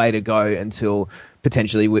long way to go until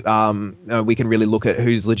potentially we can really look at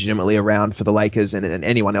who's legitimately around for the Lakers and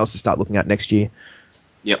anyone else to start looking at next year.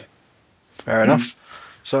 Yep, fair enough.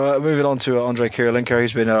 So moving on to Andrei Kirilenko,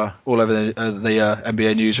 he's been all over the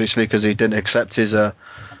NBA news recently because he didn't accept his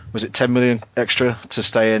was it $10 million extra to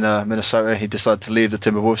stay in Minnesota. He decided to leave the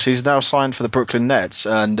Timberwolves. He's now signed for the Brooklyn Nets,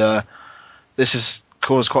 and this has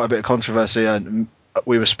caused quite a bit of controversy. And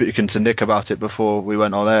we were speaking to Nick about it before we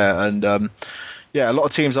went on air, and a lot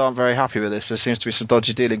of teams aren't very happy with this. There seems to be some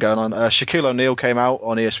dodgy dealing going on. Shaquille O'Neal came out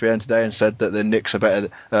on ESPN today and said that the Nets are better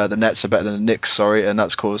than the Knicks. Sorry, and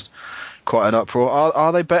that's caused quite an uproar.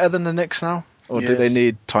 Are they better than the Knicks now, or do they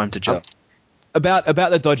need time to gel? About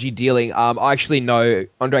the dodgy dealing, I actually know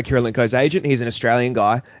Andrei Kirilenko's agent. He's an Australian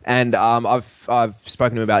guy, and I've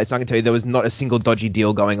spoken to him about it. So I can tell you there was not a single dodgy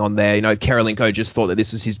deal going on there. Kirilenko just thought that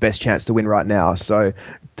this was his best chance to win right now. So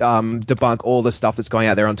debunk all the stuff that's going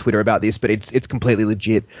out there on Twitter about this, but it's completely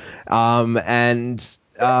legit,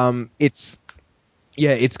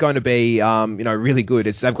 it's going to be really good.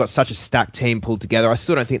 They've got such a stacked team pulled together. I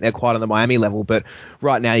still don't think they're quite on the Miami level, but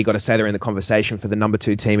right now you've got to say they're in the conversation for the number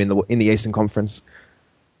 2 team in the Eastern Conference.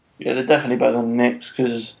 Yeah, they're definitely better than the Knicks,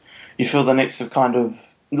 because you feel the Knicks have kind of...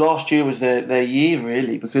 Last year was their year,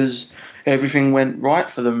 really, because everything went right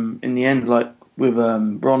for them in the end, like with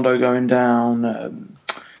Rondo going down,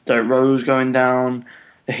 Derrick Rose going down.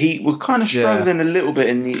 The Heat were kind of struggling a little bit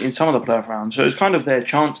in some of the playoff rounds, so it was kind of their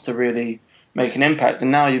chance to really make an impact.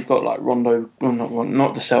 And now you've got like Rondo, well,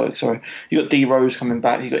 not the Celtics, sorry. You've got D Rose coming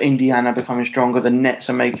back. You've got Indiana becoming stronger. The Nets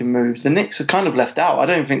are making moves. The Knicks are kind of left out. I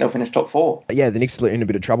don't think they'll finish top 4. Yeah, the Knicks are in a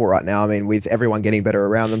bit of trouble right now. I mean, with everyone getting better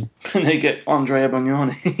around them. They get Andre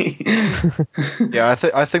Abagnani. Yeah,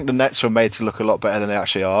 I think the Nets were made to look a lot better than they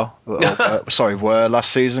actually are. Were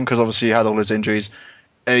last season, because obviously you had all those injuries.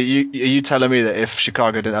 Are you telling me that if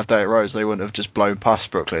Chicago didn't have Derrick Rose, they wouldn't have just blown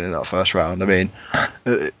past Brooklyn in that first round? I mean,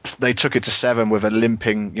 they took it to 7 with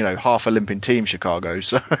half a limping team, Chicago.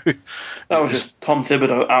 So that was just Tom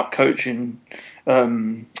Thibodeau out coaching,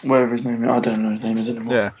 wherever his name is. I don't know his name is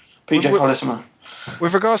anymore. Yeah, PJ Carlesima.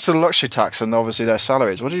 With regards to the luxury tax and obviously their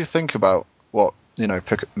salaries, what do you think about what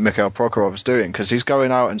Mikhail Prokhorov is doing? Because he's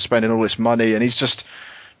going out and spending all this money, and he's just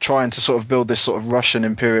trying to sort of build this sort of Russian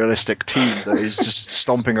imperialistic team that is just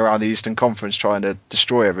stomping around the Eastern Conference trying to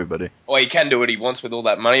destroy everybody. Well, he can do what he wants with all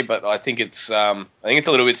that money, but I think it's a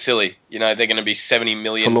little bit silly. They're going to be $70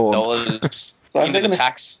 million into the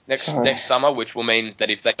tax next summer, which will mean that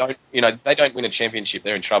if they don't win a championship,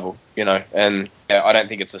 they're in trouble. And I don't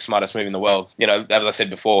think it's the smartest move in the world. As I said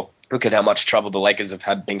before, look at how much trouble the Lakers have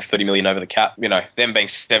had being $30 million over the cap. Them being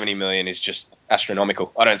 $70 million is just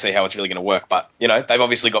astronomical. I don't see how it's really going to work, but they've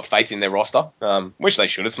obviously got faith in their roster, which they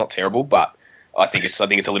should. It's not terrible, but I think it's a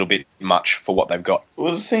little bit much for what they've got.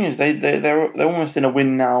 Well, the thing is, they're almost in a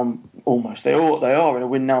win now. Almost they are in a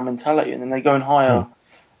win now mentality, and then they go and hire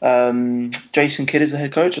Jason Kidd as the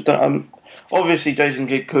head coach. Obviously, Jason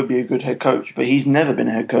Kidd could be a good head coach, but he's never been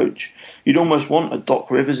a head coach. You'd almost want a Doc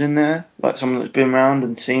Rivers in there, like someone that's been around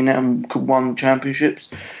and seen it and could won championships.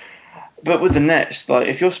 But with the Nets, like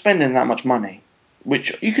if you're spending that much money,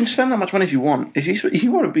 which you can spend that much money if you want, if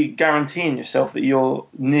you want to be guaranteeing yourself that you're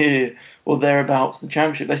near or thereabouts the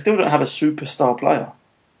championship, they still don't have a superstar player.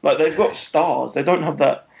 Like they've got stars, they don't have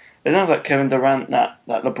that. They don't have that Kevin Durant, that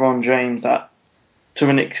LeBron James, that to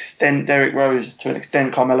an extent Derrick Rose, to an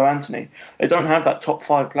extent Carmelo Anthony. They don't have that top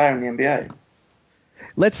 5 player in the NBA.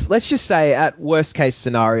 Let's just say at worst case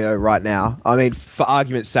scenario right now, I mean, for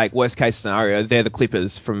argument's sake, worst case scenario, they're the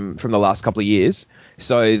Clippers from the last couple of years.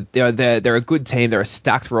 So they're a good team, they're a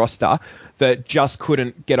stacked roster that just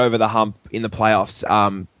couldn't get over the hump in the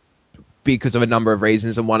playoffs because of a number of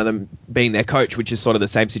reasons, and one of them being their coach, which is sort of the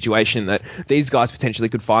same situation that these guys potentially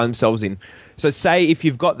could find themselves in. So say if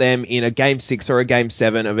you've got them in a Game 6 or a Game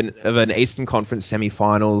 7 of an Eastern Conference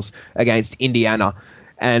semi-finals against Indiana,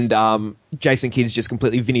 and Jason Kidd's just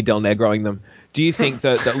completely Vinny Del Negroing them. Do you think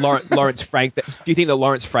that Lawrence Frank? Do you think that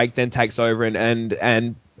Lawrence Frank then takes over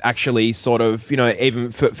and actually sort of,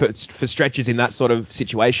 even for stretches in that sort of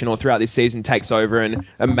situation or throughout this season, takes over and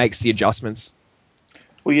makes the adjustments?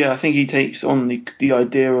 Well, yeah, I think he takes on the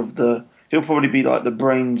idea of he'll probably be like the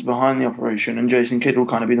brains behind the operation, and Jason Kidd will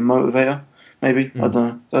kind of be the motivator. Maybe. I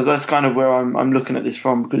don't know. That's kind of where I'm looking at this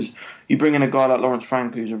from, because you bring in a guy like Lawrence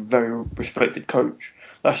Frank, who's a very respected coach.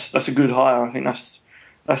 That's a good hire. I think that's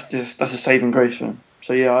a saving grace for him.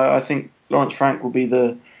 So yeah, I think Lawrence Frank will be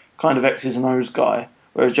the kind of X's and O's guy,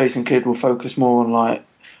 whereas Jason Kidd will focus more on like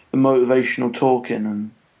the motivational talking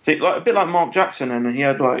and like a bit like Mark Jackson, and he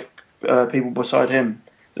had like people beside him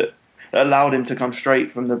that allowed him to come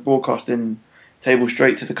straight from the broadcasting table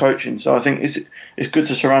straight to the coaching. So I think it's good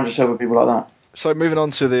to surround yourself with people like that. So moving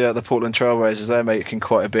on to the Portland Trailblazers, they're making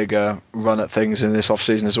quite a big run at things in this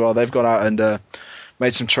off-season as well. They've gone out and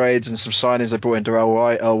made some trades and some signings. They brought in Darrell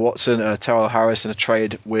Wright, Earl Watson, Terrell Harris in a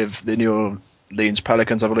trade with the New Orleans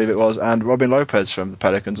Pelicans, I believe it was, and Robin Lopez from the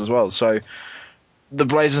Pelicans as well. So the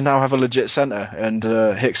Blazers now have a legit centre, and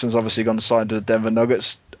Hickson's obviously gone to sign to the Denver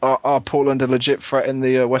Nuggets. Are Portland a legit threat in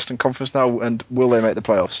the Western Conference now, and will they make the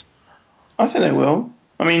playoffs? I think they will.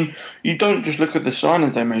 I mean, you don't just look at the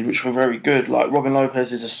signings they made, which were very good. Like Robin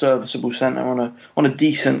Lopez is a serviceable centre on a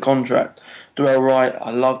decent contract. Darrell Wright,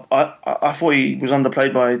 I thought he was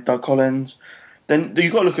underplayed by Doug Collins. Then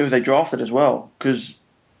you got to look at who they drafted as well, because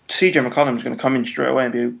CJ McCollum is going to come in straight away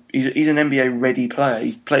and he's an NBA ready player.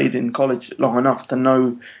 He's played in college long enough to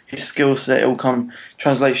know his skill set. It will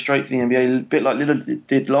translate straight to the NBA, a bit like Lillard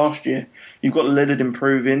did last year. You've got Lillard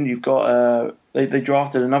improving. You've got they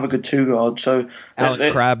drafted another good 2 guard. So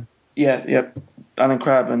Alan Crabb. Yeah, Alan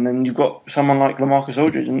Crabb, and then you've got someone like LaMarcus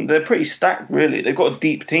Aldridge, and they're pretty stacked. Really, they've got a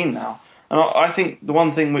deep team now. And I think the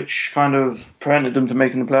one thing which kind of prevented them to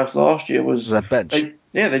making the playoffs last year was their bench.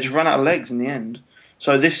 They just ran out of legs in the end.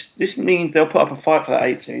 So this means they'll put up a fight for that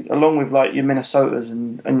 8th seed, along with like your Minnesotas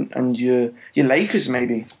and your Lakers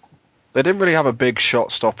maybe. They didn't really have a big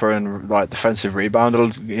shot stopper and like defensive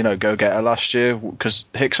rebounder, go getter last year, because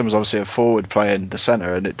Hickson was obviously a forward playing the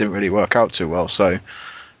centre, and it didn't really work out too well. So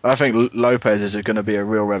I think Lopez is going to be a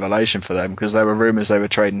real revelation for them, because there were rumours they were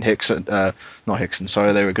trading they were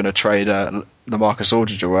going to trade LaMarcus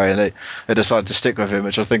Aldridge away, and they decided to stick with him,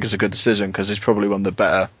 which I think is a good decision, because he's probably one of the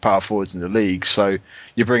better power forwards in the league. So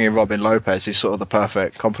you bring in Robin Lopez, who's sort of the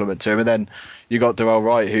perfect complement to him, and then you got Darrell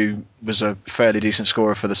Wright, who was a fairly decent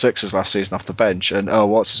scorer for the Sixers last season off the bench, and Earl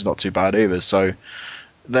Watson's not too bad either. So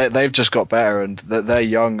they've just got better, and they're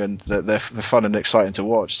young, and they're fun and exciting to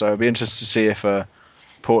watch. So it'll be interesting to see if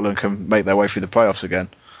Portland can make their way through the playoffs again.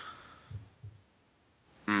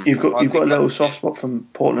 You've got a little soft spot from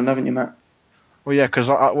Portland, haven't you, Matt? Well, yeah, because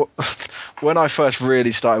when I first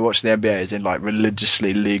really started watching the NBA, as in like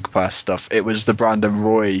religiously League Pass stuff, it was the Brandon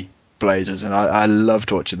Roy Blazers, and I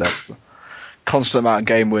loved watching that. Constant amount of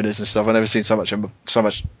game winners and stuff. I've never seen so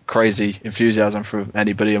much crazy enthusiasm from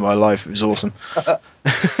anybody in my life. It was awesome. What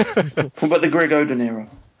about the Greg Oden era?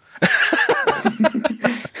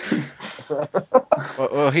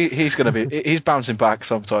 Well, he's bouncing back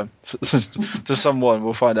sometime to someone.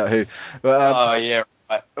 We'll find out who. But, yeah,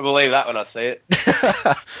 right. I believe that when I see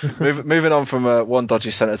it. Moving on from one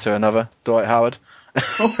dodgy centre to another, Dwight Howard.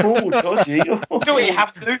 Oh, dodgy! Do we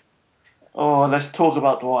have to? Oh, let's talk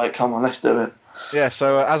about Dwight. Come on, let's do it. Yeah.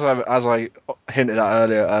 So as I hinted at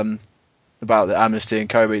earlier about the amnesty and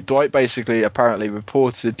Kobe, Dwight basically apparently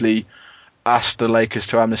reportedly asked the Lakers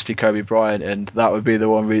to amnesty Kobe Bryant, and that would be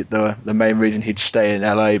the main reason he'd stay in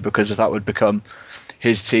LA, because that would become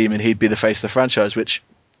his team and he'd be the face of the franchise, which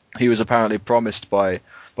he was apparently promised by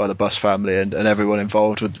the Buss family and everyone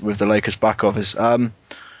involved with the Lakers back office.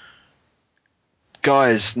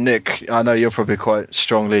 Guys, Nick, I know you're probably quite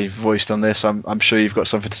strongly voiced on this. I'm sure you've got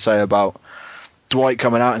something to say about Dwight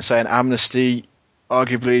coming out and saying amnesty,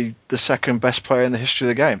 arguably the second best player in the history of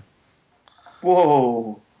the game.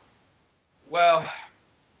 Whoa. Well,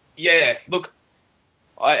 yeah, look,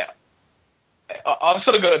 I've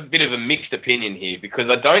sort of got a bit of a mixed opinion here, because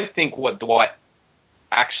I don't think what Dwight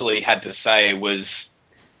actually had to say was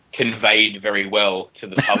conveyed very well to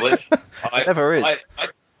the public. Never is.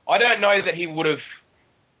 I don't know that he would have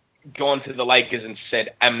gone to the Lakers and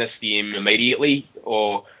said amnesty him immediately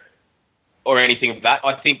or anything of that.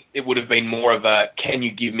 I think it would have been more of a, can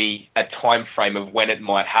you give me a time frame of when it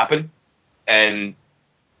might happen? And,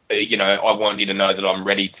 I want you to know that I'm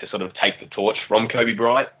ready to sort of take the torch from Kobe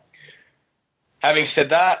Bryant. Having said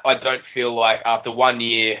that, I don't feel like after one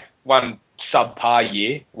subpar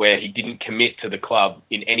year where he didn't commit to the club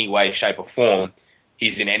in any way, shape or form,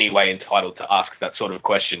 he's in any way entitled to ask that sort of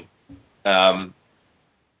question to,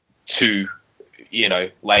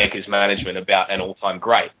 Lakers management about an all-time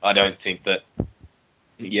great. I don't think that,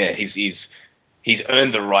 he's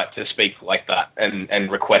earned the right to speak like that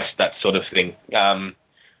and request that sort of thing. I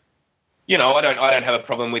don't have a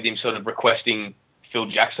problem with him sort of requesting Phil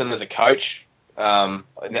Jackson as a coach and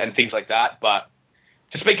things like that, but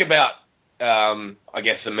to speak about, I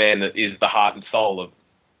guess, a man that is the heart and soul of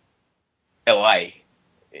LA,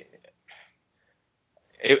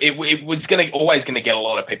 it was always going to get a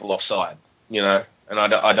lot of people offside, and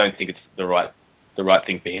I don't think it's the right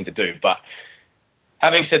thing for him to do. But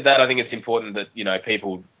having said that, I think it's important that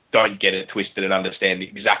people don't get it twisted and understand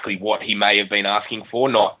exactly what he may have been asking for,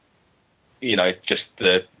 not just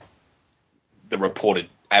the reported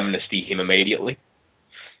amnesty him immediately.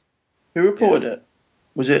 Who reported it?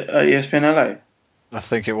 Was it ESPN LA? I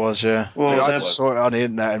think it was, yeah. Well, I just saw it on the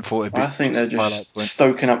internet and thought it'd be... I think they're just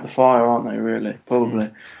stoking up the fire, aren't they, really? Probably.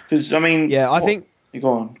 Because, I think... Go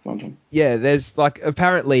on, Tom. Yeah, there's,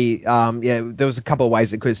 apparently, there was a couple of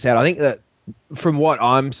ways it could have said. I think that from what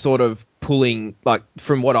I'm sort of pulling,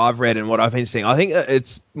 from what I've read and what I've been seeing, I think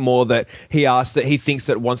it's more that he asked that he thinks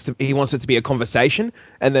that he wants it to be a conversation,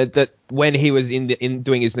 and that when he was in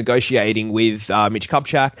doing his negotiating with Mitch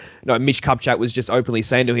Kupchak was just openly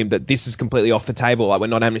saying to him that this is completely off the table, we're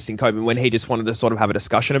not amnestying Kobe, when he just wanted to sort of have a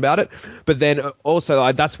discussion about it. But then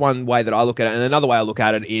also, that's one way that I look at it, and another way I look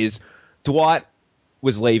at it is Dwight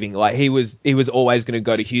was leaving. He was always going to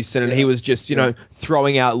go to Houston, and he was just,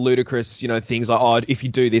 throwing out ludicrous, things like, oh, if you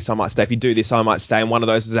do this, I might stay. If you do this, I might stay. And one of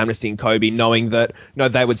those was amnesty and Kobe, knowing that,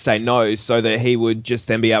 they would say no, so that he would just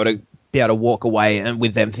then be able to walk away, and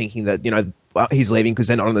with them thinking that, he's leaving because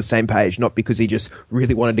they're not on the same page, not because he just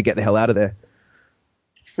really wanted to get the hell out of there.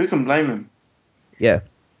 Who can blame him? Yeah.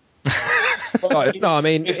 No, I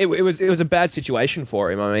mean, it was a bad situation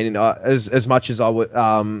for him. I mean, as much as I would, as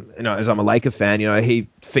I'm a Laker fan, he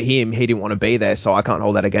didn't want to be there, so I can't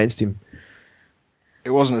hold that against him. It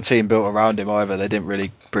wasn't a team built around him either. They didn't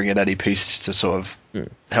really bring in any pieces to sort of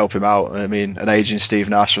help him out. I mean, an aging Steve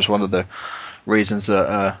Nash was one of the reasons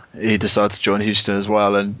that he decided to join Houston as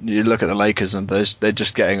well. And you look at the Lakers, and they're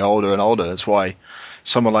just getting older and older. That's why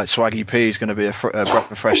someone like Swaggy P is going to be a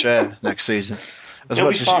breath of fresh air next season. As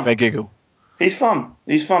much as you may giggle. He's fun.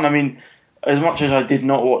 I mean, as much as I did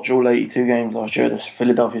not watch all 82 games last year, the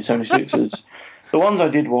Philadelphia 76ers, the ones I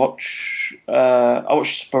did watch, I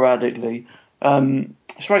watched sporadically.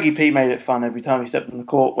 Swaggy P made it fun every time he stepped on the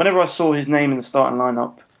court. Whenever I saw his name in the starting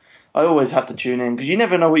lineup, I always had to tune in, because you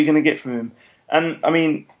never know what you're going to get from him. And, I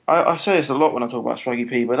mean, I say this a lot when I talk about Swaggy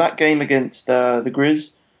P, but that game against the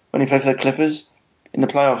Grizz, when he played for the Clippers in the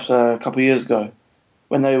playoffs a couple of years ago,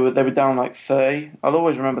 when they were down 30, I'll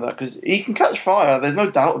always remember that, because he can catch fire. There's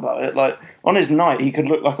no doubt about it. On his night, he could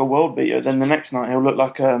look like a world beater. Then the next night, he'll look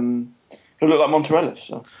like Monterellis.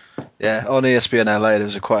 So. Yeah, on ESPN LA, there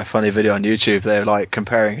was quite a funny video on YouTube. They're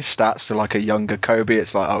comparing his stats to a younger Kobe.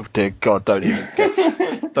 It's oh dear God, don't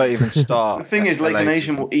even start. The thing is, Laker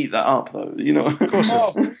Nation will eat that up, though. Of course.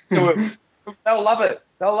 They'll love it.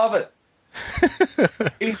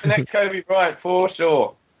 He's the next Kobe Bryant for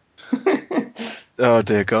sure. Oh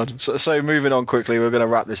dear God. So moving on quickly, we're going to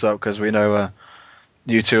wrap this up because we know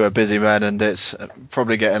you two are busy men, and it's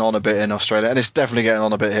probably getting on a bit in Australia, and it's definitely getting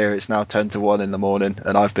on a bit here. It's now 10 to 1 in the morning,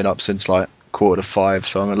 and I've been up since 4:45,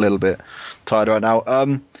 so I'm a little bit tired right now.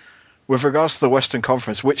 With regards to the Western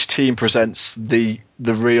Conference, which team presents the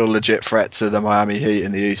real legit threat to the Miami Heat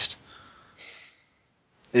in the East?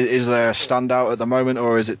 Is there a standout at the moment,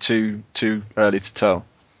 or is it too early to tell?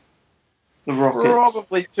 The Rockets.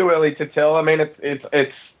 Probably too early to tell. I mean,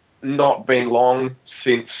 it's not been long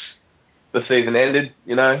since the season ended,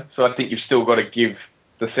 so I think you've still got to give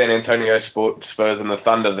the San Antonio Spurs and the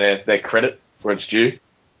Thunder their credit where it's due.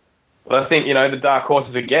 But I think, the dark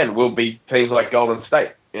horses again will be teams like Golden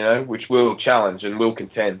State, which will challenge and will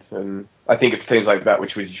contend. And I think it's teams like that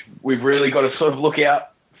which we've really got to sort of look out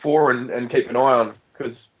for and keep an eye on,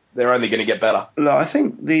 because they're only going to get better. Look, I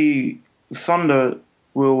think the Thunder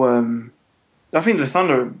will... I think the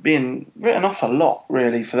Thunder are being written off a lot,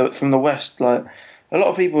 really, from the West. a lot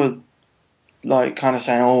of people are like kind of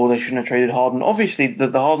saying, oh, they shouldn't have traded Harden. Obviously,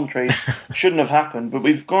 the Harden trade shouldn't have happened, but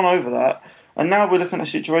we've gone over that. And now we're looking at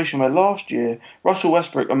a situation where last year, Russell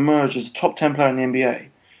Westbrook emerged as a top 10 player in the NBA.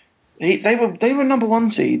 They were number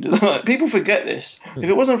one seed. People forget this. If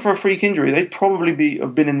it wasn't for a freak injury, they'd probably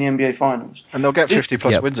have been in the NBA Finals. And they'll get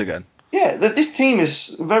 50-plus wins again. Yeah, this team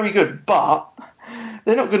is very good, but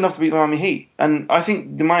they're not good enough to beat the Miami Heat. And I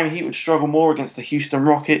think the Miami Heat would struggle more against the Houston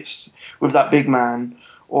Rockets with that big man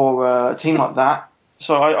or a team like that.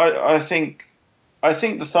 So I think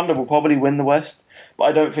the Thunder will probably win the West, but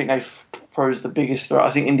I don't think they pose the biggest threat. I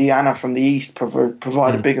think Indiana from the East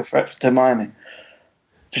provide a bigger threat to Miami.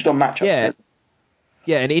 Just on matchup. Yeah.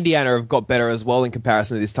 Yeah, and Indiana have got better as well in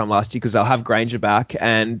comparison to this time last year because they'll have Granger back,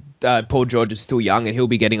 and Paul George is still young and he'll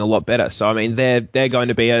be getting a lot better. So, I mean, they're going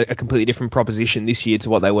to be a completely different proposition this year to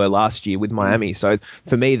what they were last year with Miami. So,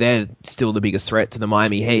 for me, they're still the biggest threat to the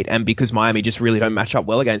Miami Heat, and because Miami just really don't match up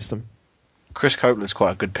well against them. Chris Copeland's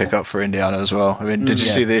quite a good pickup for Indiana as well. I mean, did you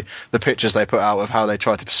see the pictures they put out of how they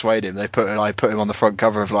tried to persuade him? They put him on the front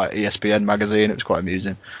cover of like ESPN magazine. It was quite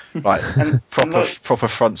amusing, like proper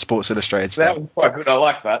front Sports Illustrated stuff. That was quite good. I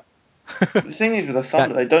like that. The thing is with the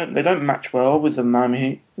Thunder, they don't match well with the Miami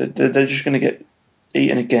Heat. They're just going to get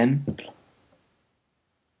eaten again.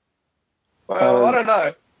 Well, I don't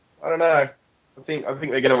know. I think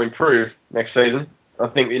they're going to improve next season. I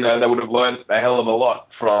think they would have learned a hell of a lot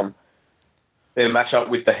from their matchup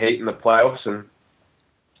with the Heat in the playoffs, and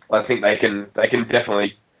I think they can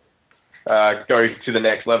definitely go to the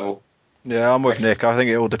next level. Yeah, I'm with Nick. I think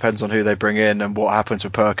it all depends on who they bring in and what happens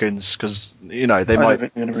with Perkins, because they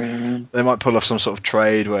might pull off some sort of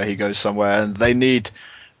trade where he goes somewhere, and they need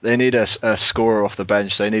a scorer off the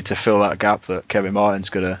bench. They need to fill that gap that Kevin Martin's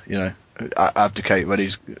gonna abdicate when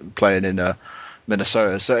he's playing in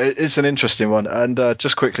Minnesota. So it's an interesting one. And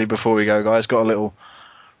just quickly before we go, guys, got a little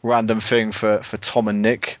random thing for Tom and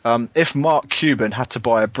Nick. If Mark Cuban had to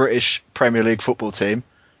buy a British Premier League football team,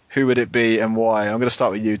 who would it be and why? I'm going to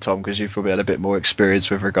start with you, Tom, because you've probably had a bit more experience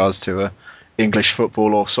with regards to English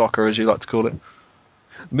football, or soccer as you like to call it.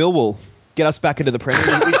 Millwall, get us back into the Premier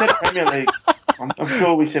League. We said Premier League. I'm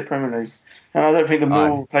sure we said Premier League. And I don't think the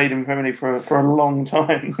Millwall played in Premier League for a long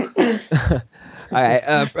time.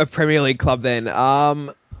 A Premier League club then.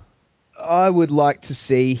 I would like to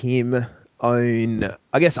see him own,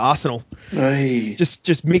 I guess, Arsenal. Hey.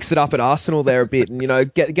 Just mix it up at Arsenal there a bit,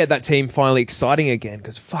 and get that team finally exciting again,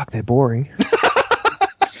 because fuck, they're boring.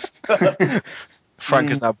 Frank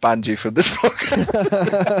has now banned you from this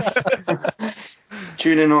podcast.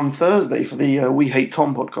 Tune in on Thursday for the We Hate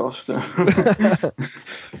Tom podcast.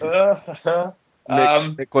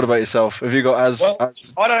 Nick, what about yourself? Have you got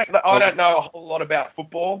I don't know a whole lot about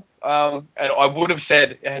football, and I would have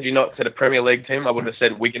said, had you not said a Premier League team, I would have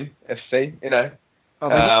said Wigan FC.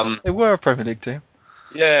 They were a Premier League team.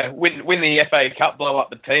 Yeah, win the FA Cup, blow up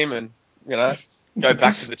the team, and go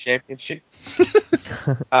back to the Championship.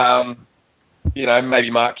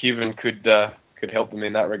 Maybe Mark Cuban could help them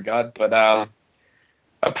in that regard, but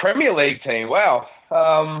a Premier League team, wow.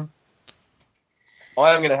 I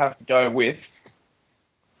am going to have to go with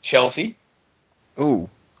Chelsea. Ooh.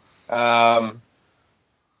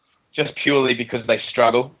 Just purely because they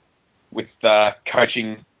struggle with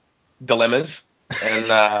coaching dilemmas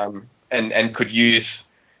and could use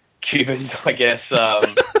Cuban's, I guess,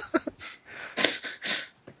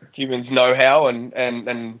 Cuban's know-how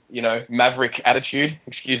and maverick attitude.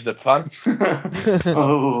 Excuse the pun.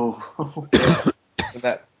 In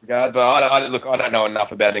that regard, but I don't know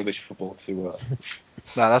enough about English football to. No,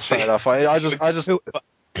 that's fair enough. I just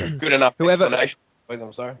good enough.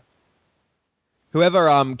 I'm sorry.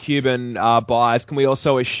 Whoever Cuban buys, can we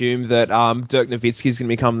also assume that Dirk Nowitzki is going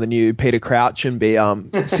to become the new Peter Crouch and be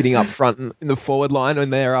sitting up front in the forward line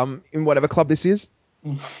when they're in whatever club this is?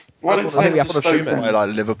 I think we have to assume it.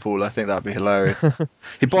 Like Liverpool, I think that'd be hilarious.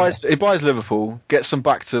 He buys Liverpool, gets them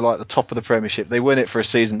back to like the top of the Premiership. They win it for a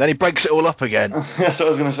season, then he breaks it all up again. That's what I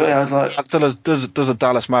was going to say. I was like, does a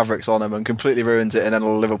Dallas Mavericks on him and completely ruins it, and then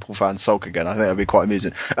all Liverpool fans sulk again. I think that'd be quite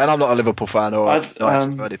amusing. And I'm not a Liverpool fan or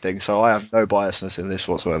anything, so I have no biasness in this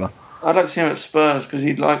whatsoever. I'd like to see him at Spurs because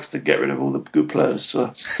he likes to get rid of all the good players.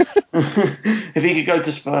 So if he could go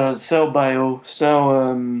to Spurs, sell Bale,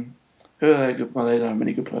 sell. Who are they good? Well, they don't have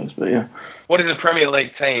many good players, but yeah. What is a Premier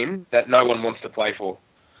League team that no one wants to play for?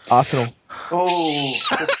 Arsenal. Oh.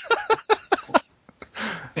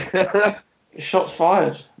 Shots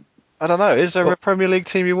fired. I don't know. Is there a Premier League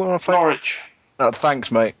team you want to play? Norwich.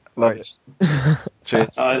 Thanks, mate. Love it.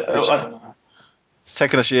 Cheers. I don't know. It's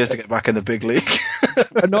taken us years to get back in the big league.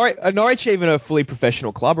 Are Norwich even a fully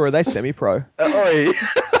professional club, or are they semi-pro? I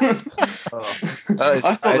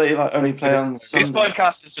thought they only play on Sunday. This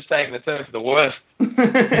podcast is just taking a turn for the worst.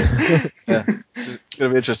 Yeah, it's going to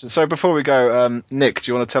be interesting. So before we go, Nick,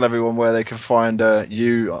 do you want to tell everyone where they can find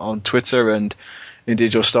you on Twitter and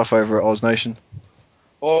indeed your stuff over at Oz Nation?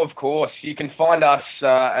 Of course. You can find us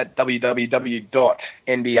at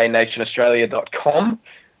www.nbanationaustralia.com.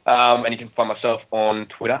 And you can find myself on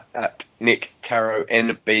Twitter at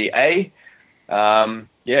NickCaroNBA. Come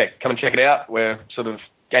and check it out. We're sort of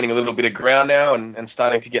gaining a little bit of ground now and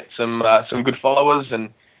starting to get some good followers and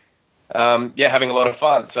having a lot of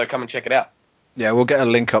fun. So come and check it out. Yeah, we'll get a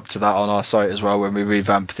link up to that on our site as well when we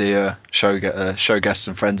revamp the show guests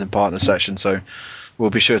and friends and partners section. So we'll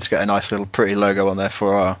be sure to get a nice little pretty logo on there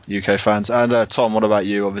for our UK fans. And Tom, what about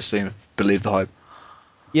you? Obviously, Believe the Hype.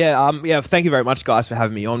 Yeah, thank you very much, guys, for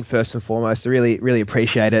having me on, first and foremost. I really, really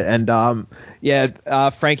appreciate it. And,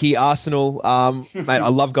 Frankie, Arsenal, mate, I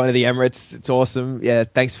love going to the Emirates. It's awesome. Yeah,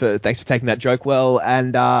 thanks for taking that joke well.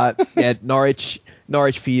 And, Norwich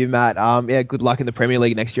for you, Matt. Good luck in the Premier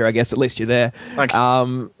League next year, I guess. At least you're there. Thank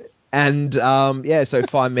you. So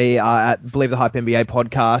find me at Believe the Hype NBA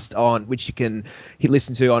podcast, on which you can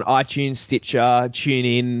listen to on iTunes, Stitcher,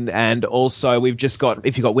 TuneIn, and also if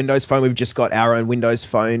you've got Windows Phone, we've just got our own Windows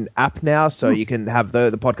Phone app now, so you can have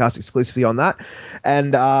the podcast exclusively on that,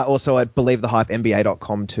 and also at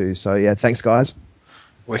believethehypenba.com too. So yeah, thanks guys.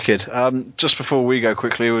 Wicked. Just before we go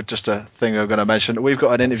quickly, just a thing I'm going to mention. We've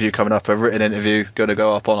got an interview coming up, a written interview, going to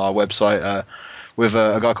go up on our website with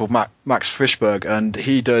a guy called Max Frischberg, and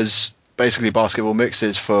he does basically basketball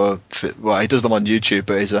mixes he does them on YouTube,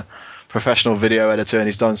 but he's a professional video editor and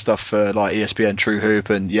he's done stuff for like ESPN True Hoop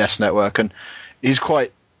and Yes Network, and he's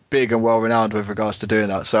quite big and well renowned with regards to doing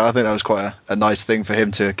that. So I think that was quite a nice thing for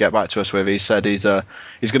him to get back to us with. He said he's going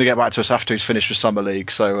to get back to us after he's finished with Summer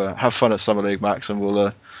League. So have fun at Summer League, Max, and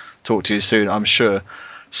we'll talk to you soon, I'm sure.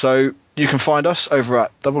 So you can find us over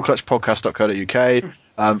at doubleclutchpodcast.co.uk,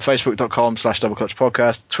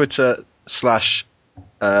 facebook.com/doubleclutchpodcast, Twitter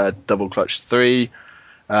 /doubleclutch3. You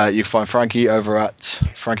can find Frankie over at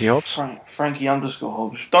Frankie Hobbs. Frankie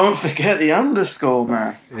 _Hobbs. Don't forget the underscore,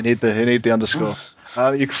 man. You need the underscore.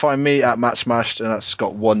 You can find me at Matt Smashed, and that's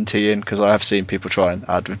got one T in because I have seen people try and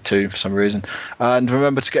add with two for some reason. And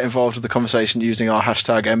remember to get involved with the conversation using our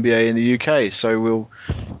hashtag NBA in the UK. So we'll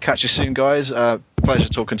catch you soon, guys. Pleasure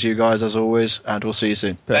talking to you guys as always, and we'll see you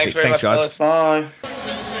soon. Thanks very much, guys. Bye.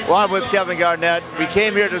 Well, I'm with Kevin Garnett. We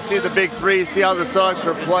came here to see the Big Three, see how the Celtics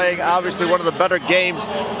were playing. Obviously, one of the better games.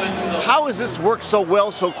 How has this worked so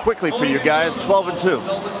well so quickly for you guys,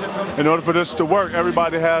 12-2? In order for this to work,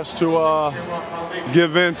 everybody has to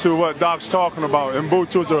give in to what Doc's talking about. And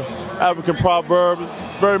Mbutu is an African proverb,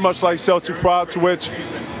 very much like Celtic pride, to which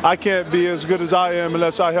I can't be as good as I am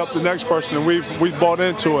unless I help the next person. And we've bought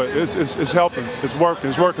into it. It's helping. It's working.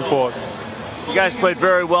 It's working for us. You guys played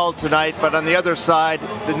very well tonight, but on the other side,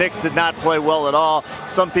 the Knicks did not play well at all.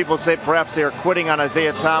 Some people say perhaps they are quitting on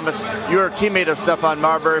Isaiah Thomas. You were a teammate of Stephon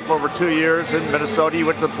Marbury for over 2 years in Minnesota. You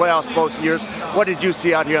went to the playoffs both years. What did you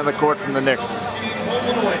see out here on the court from the Knicks?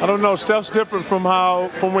 I don't know. Steph's different from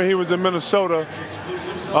when he was in Minnesota.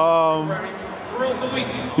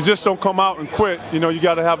 You just don't come out and quit. You know, you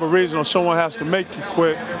got to have a reason, or someone has to make you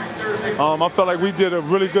quit. I felt like we did a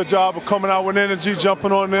really good job of coming out with energy,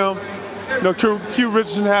 jumping on them. You know, Q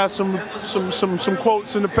Richardson has some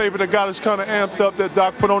quotes in the paper that got us kind of amped up that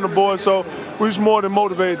Doc put on the board. So we was more than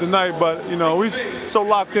motivated tonight. But, you know, we so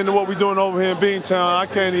locked into what we're doing over here in Beantown, I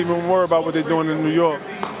can't even worry about what they're doing in New York.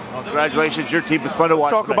 Well, congratulations. Your team is fun to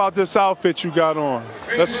watch. Let's talk about this outfit you got on.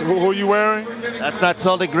 Who are you wearing? That's not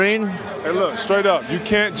Celtic green. Hey, look, straight up. You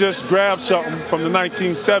can't just grab something from the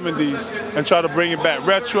 1970s and try to bring it back.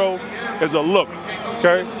 Retro is a look.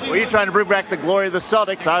 Okay. Well, you're trying to bring back the glory of the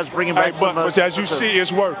Celtics. I was bringing back but as you see,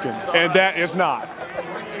 it's working, and that is not.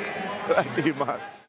 Thank you, Mark.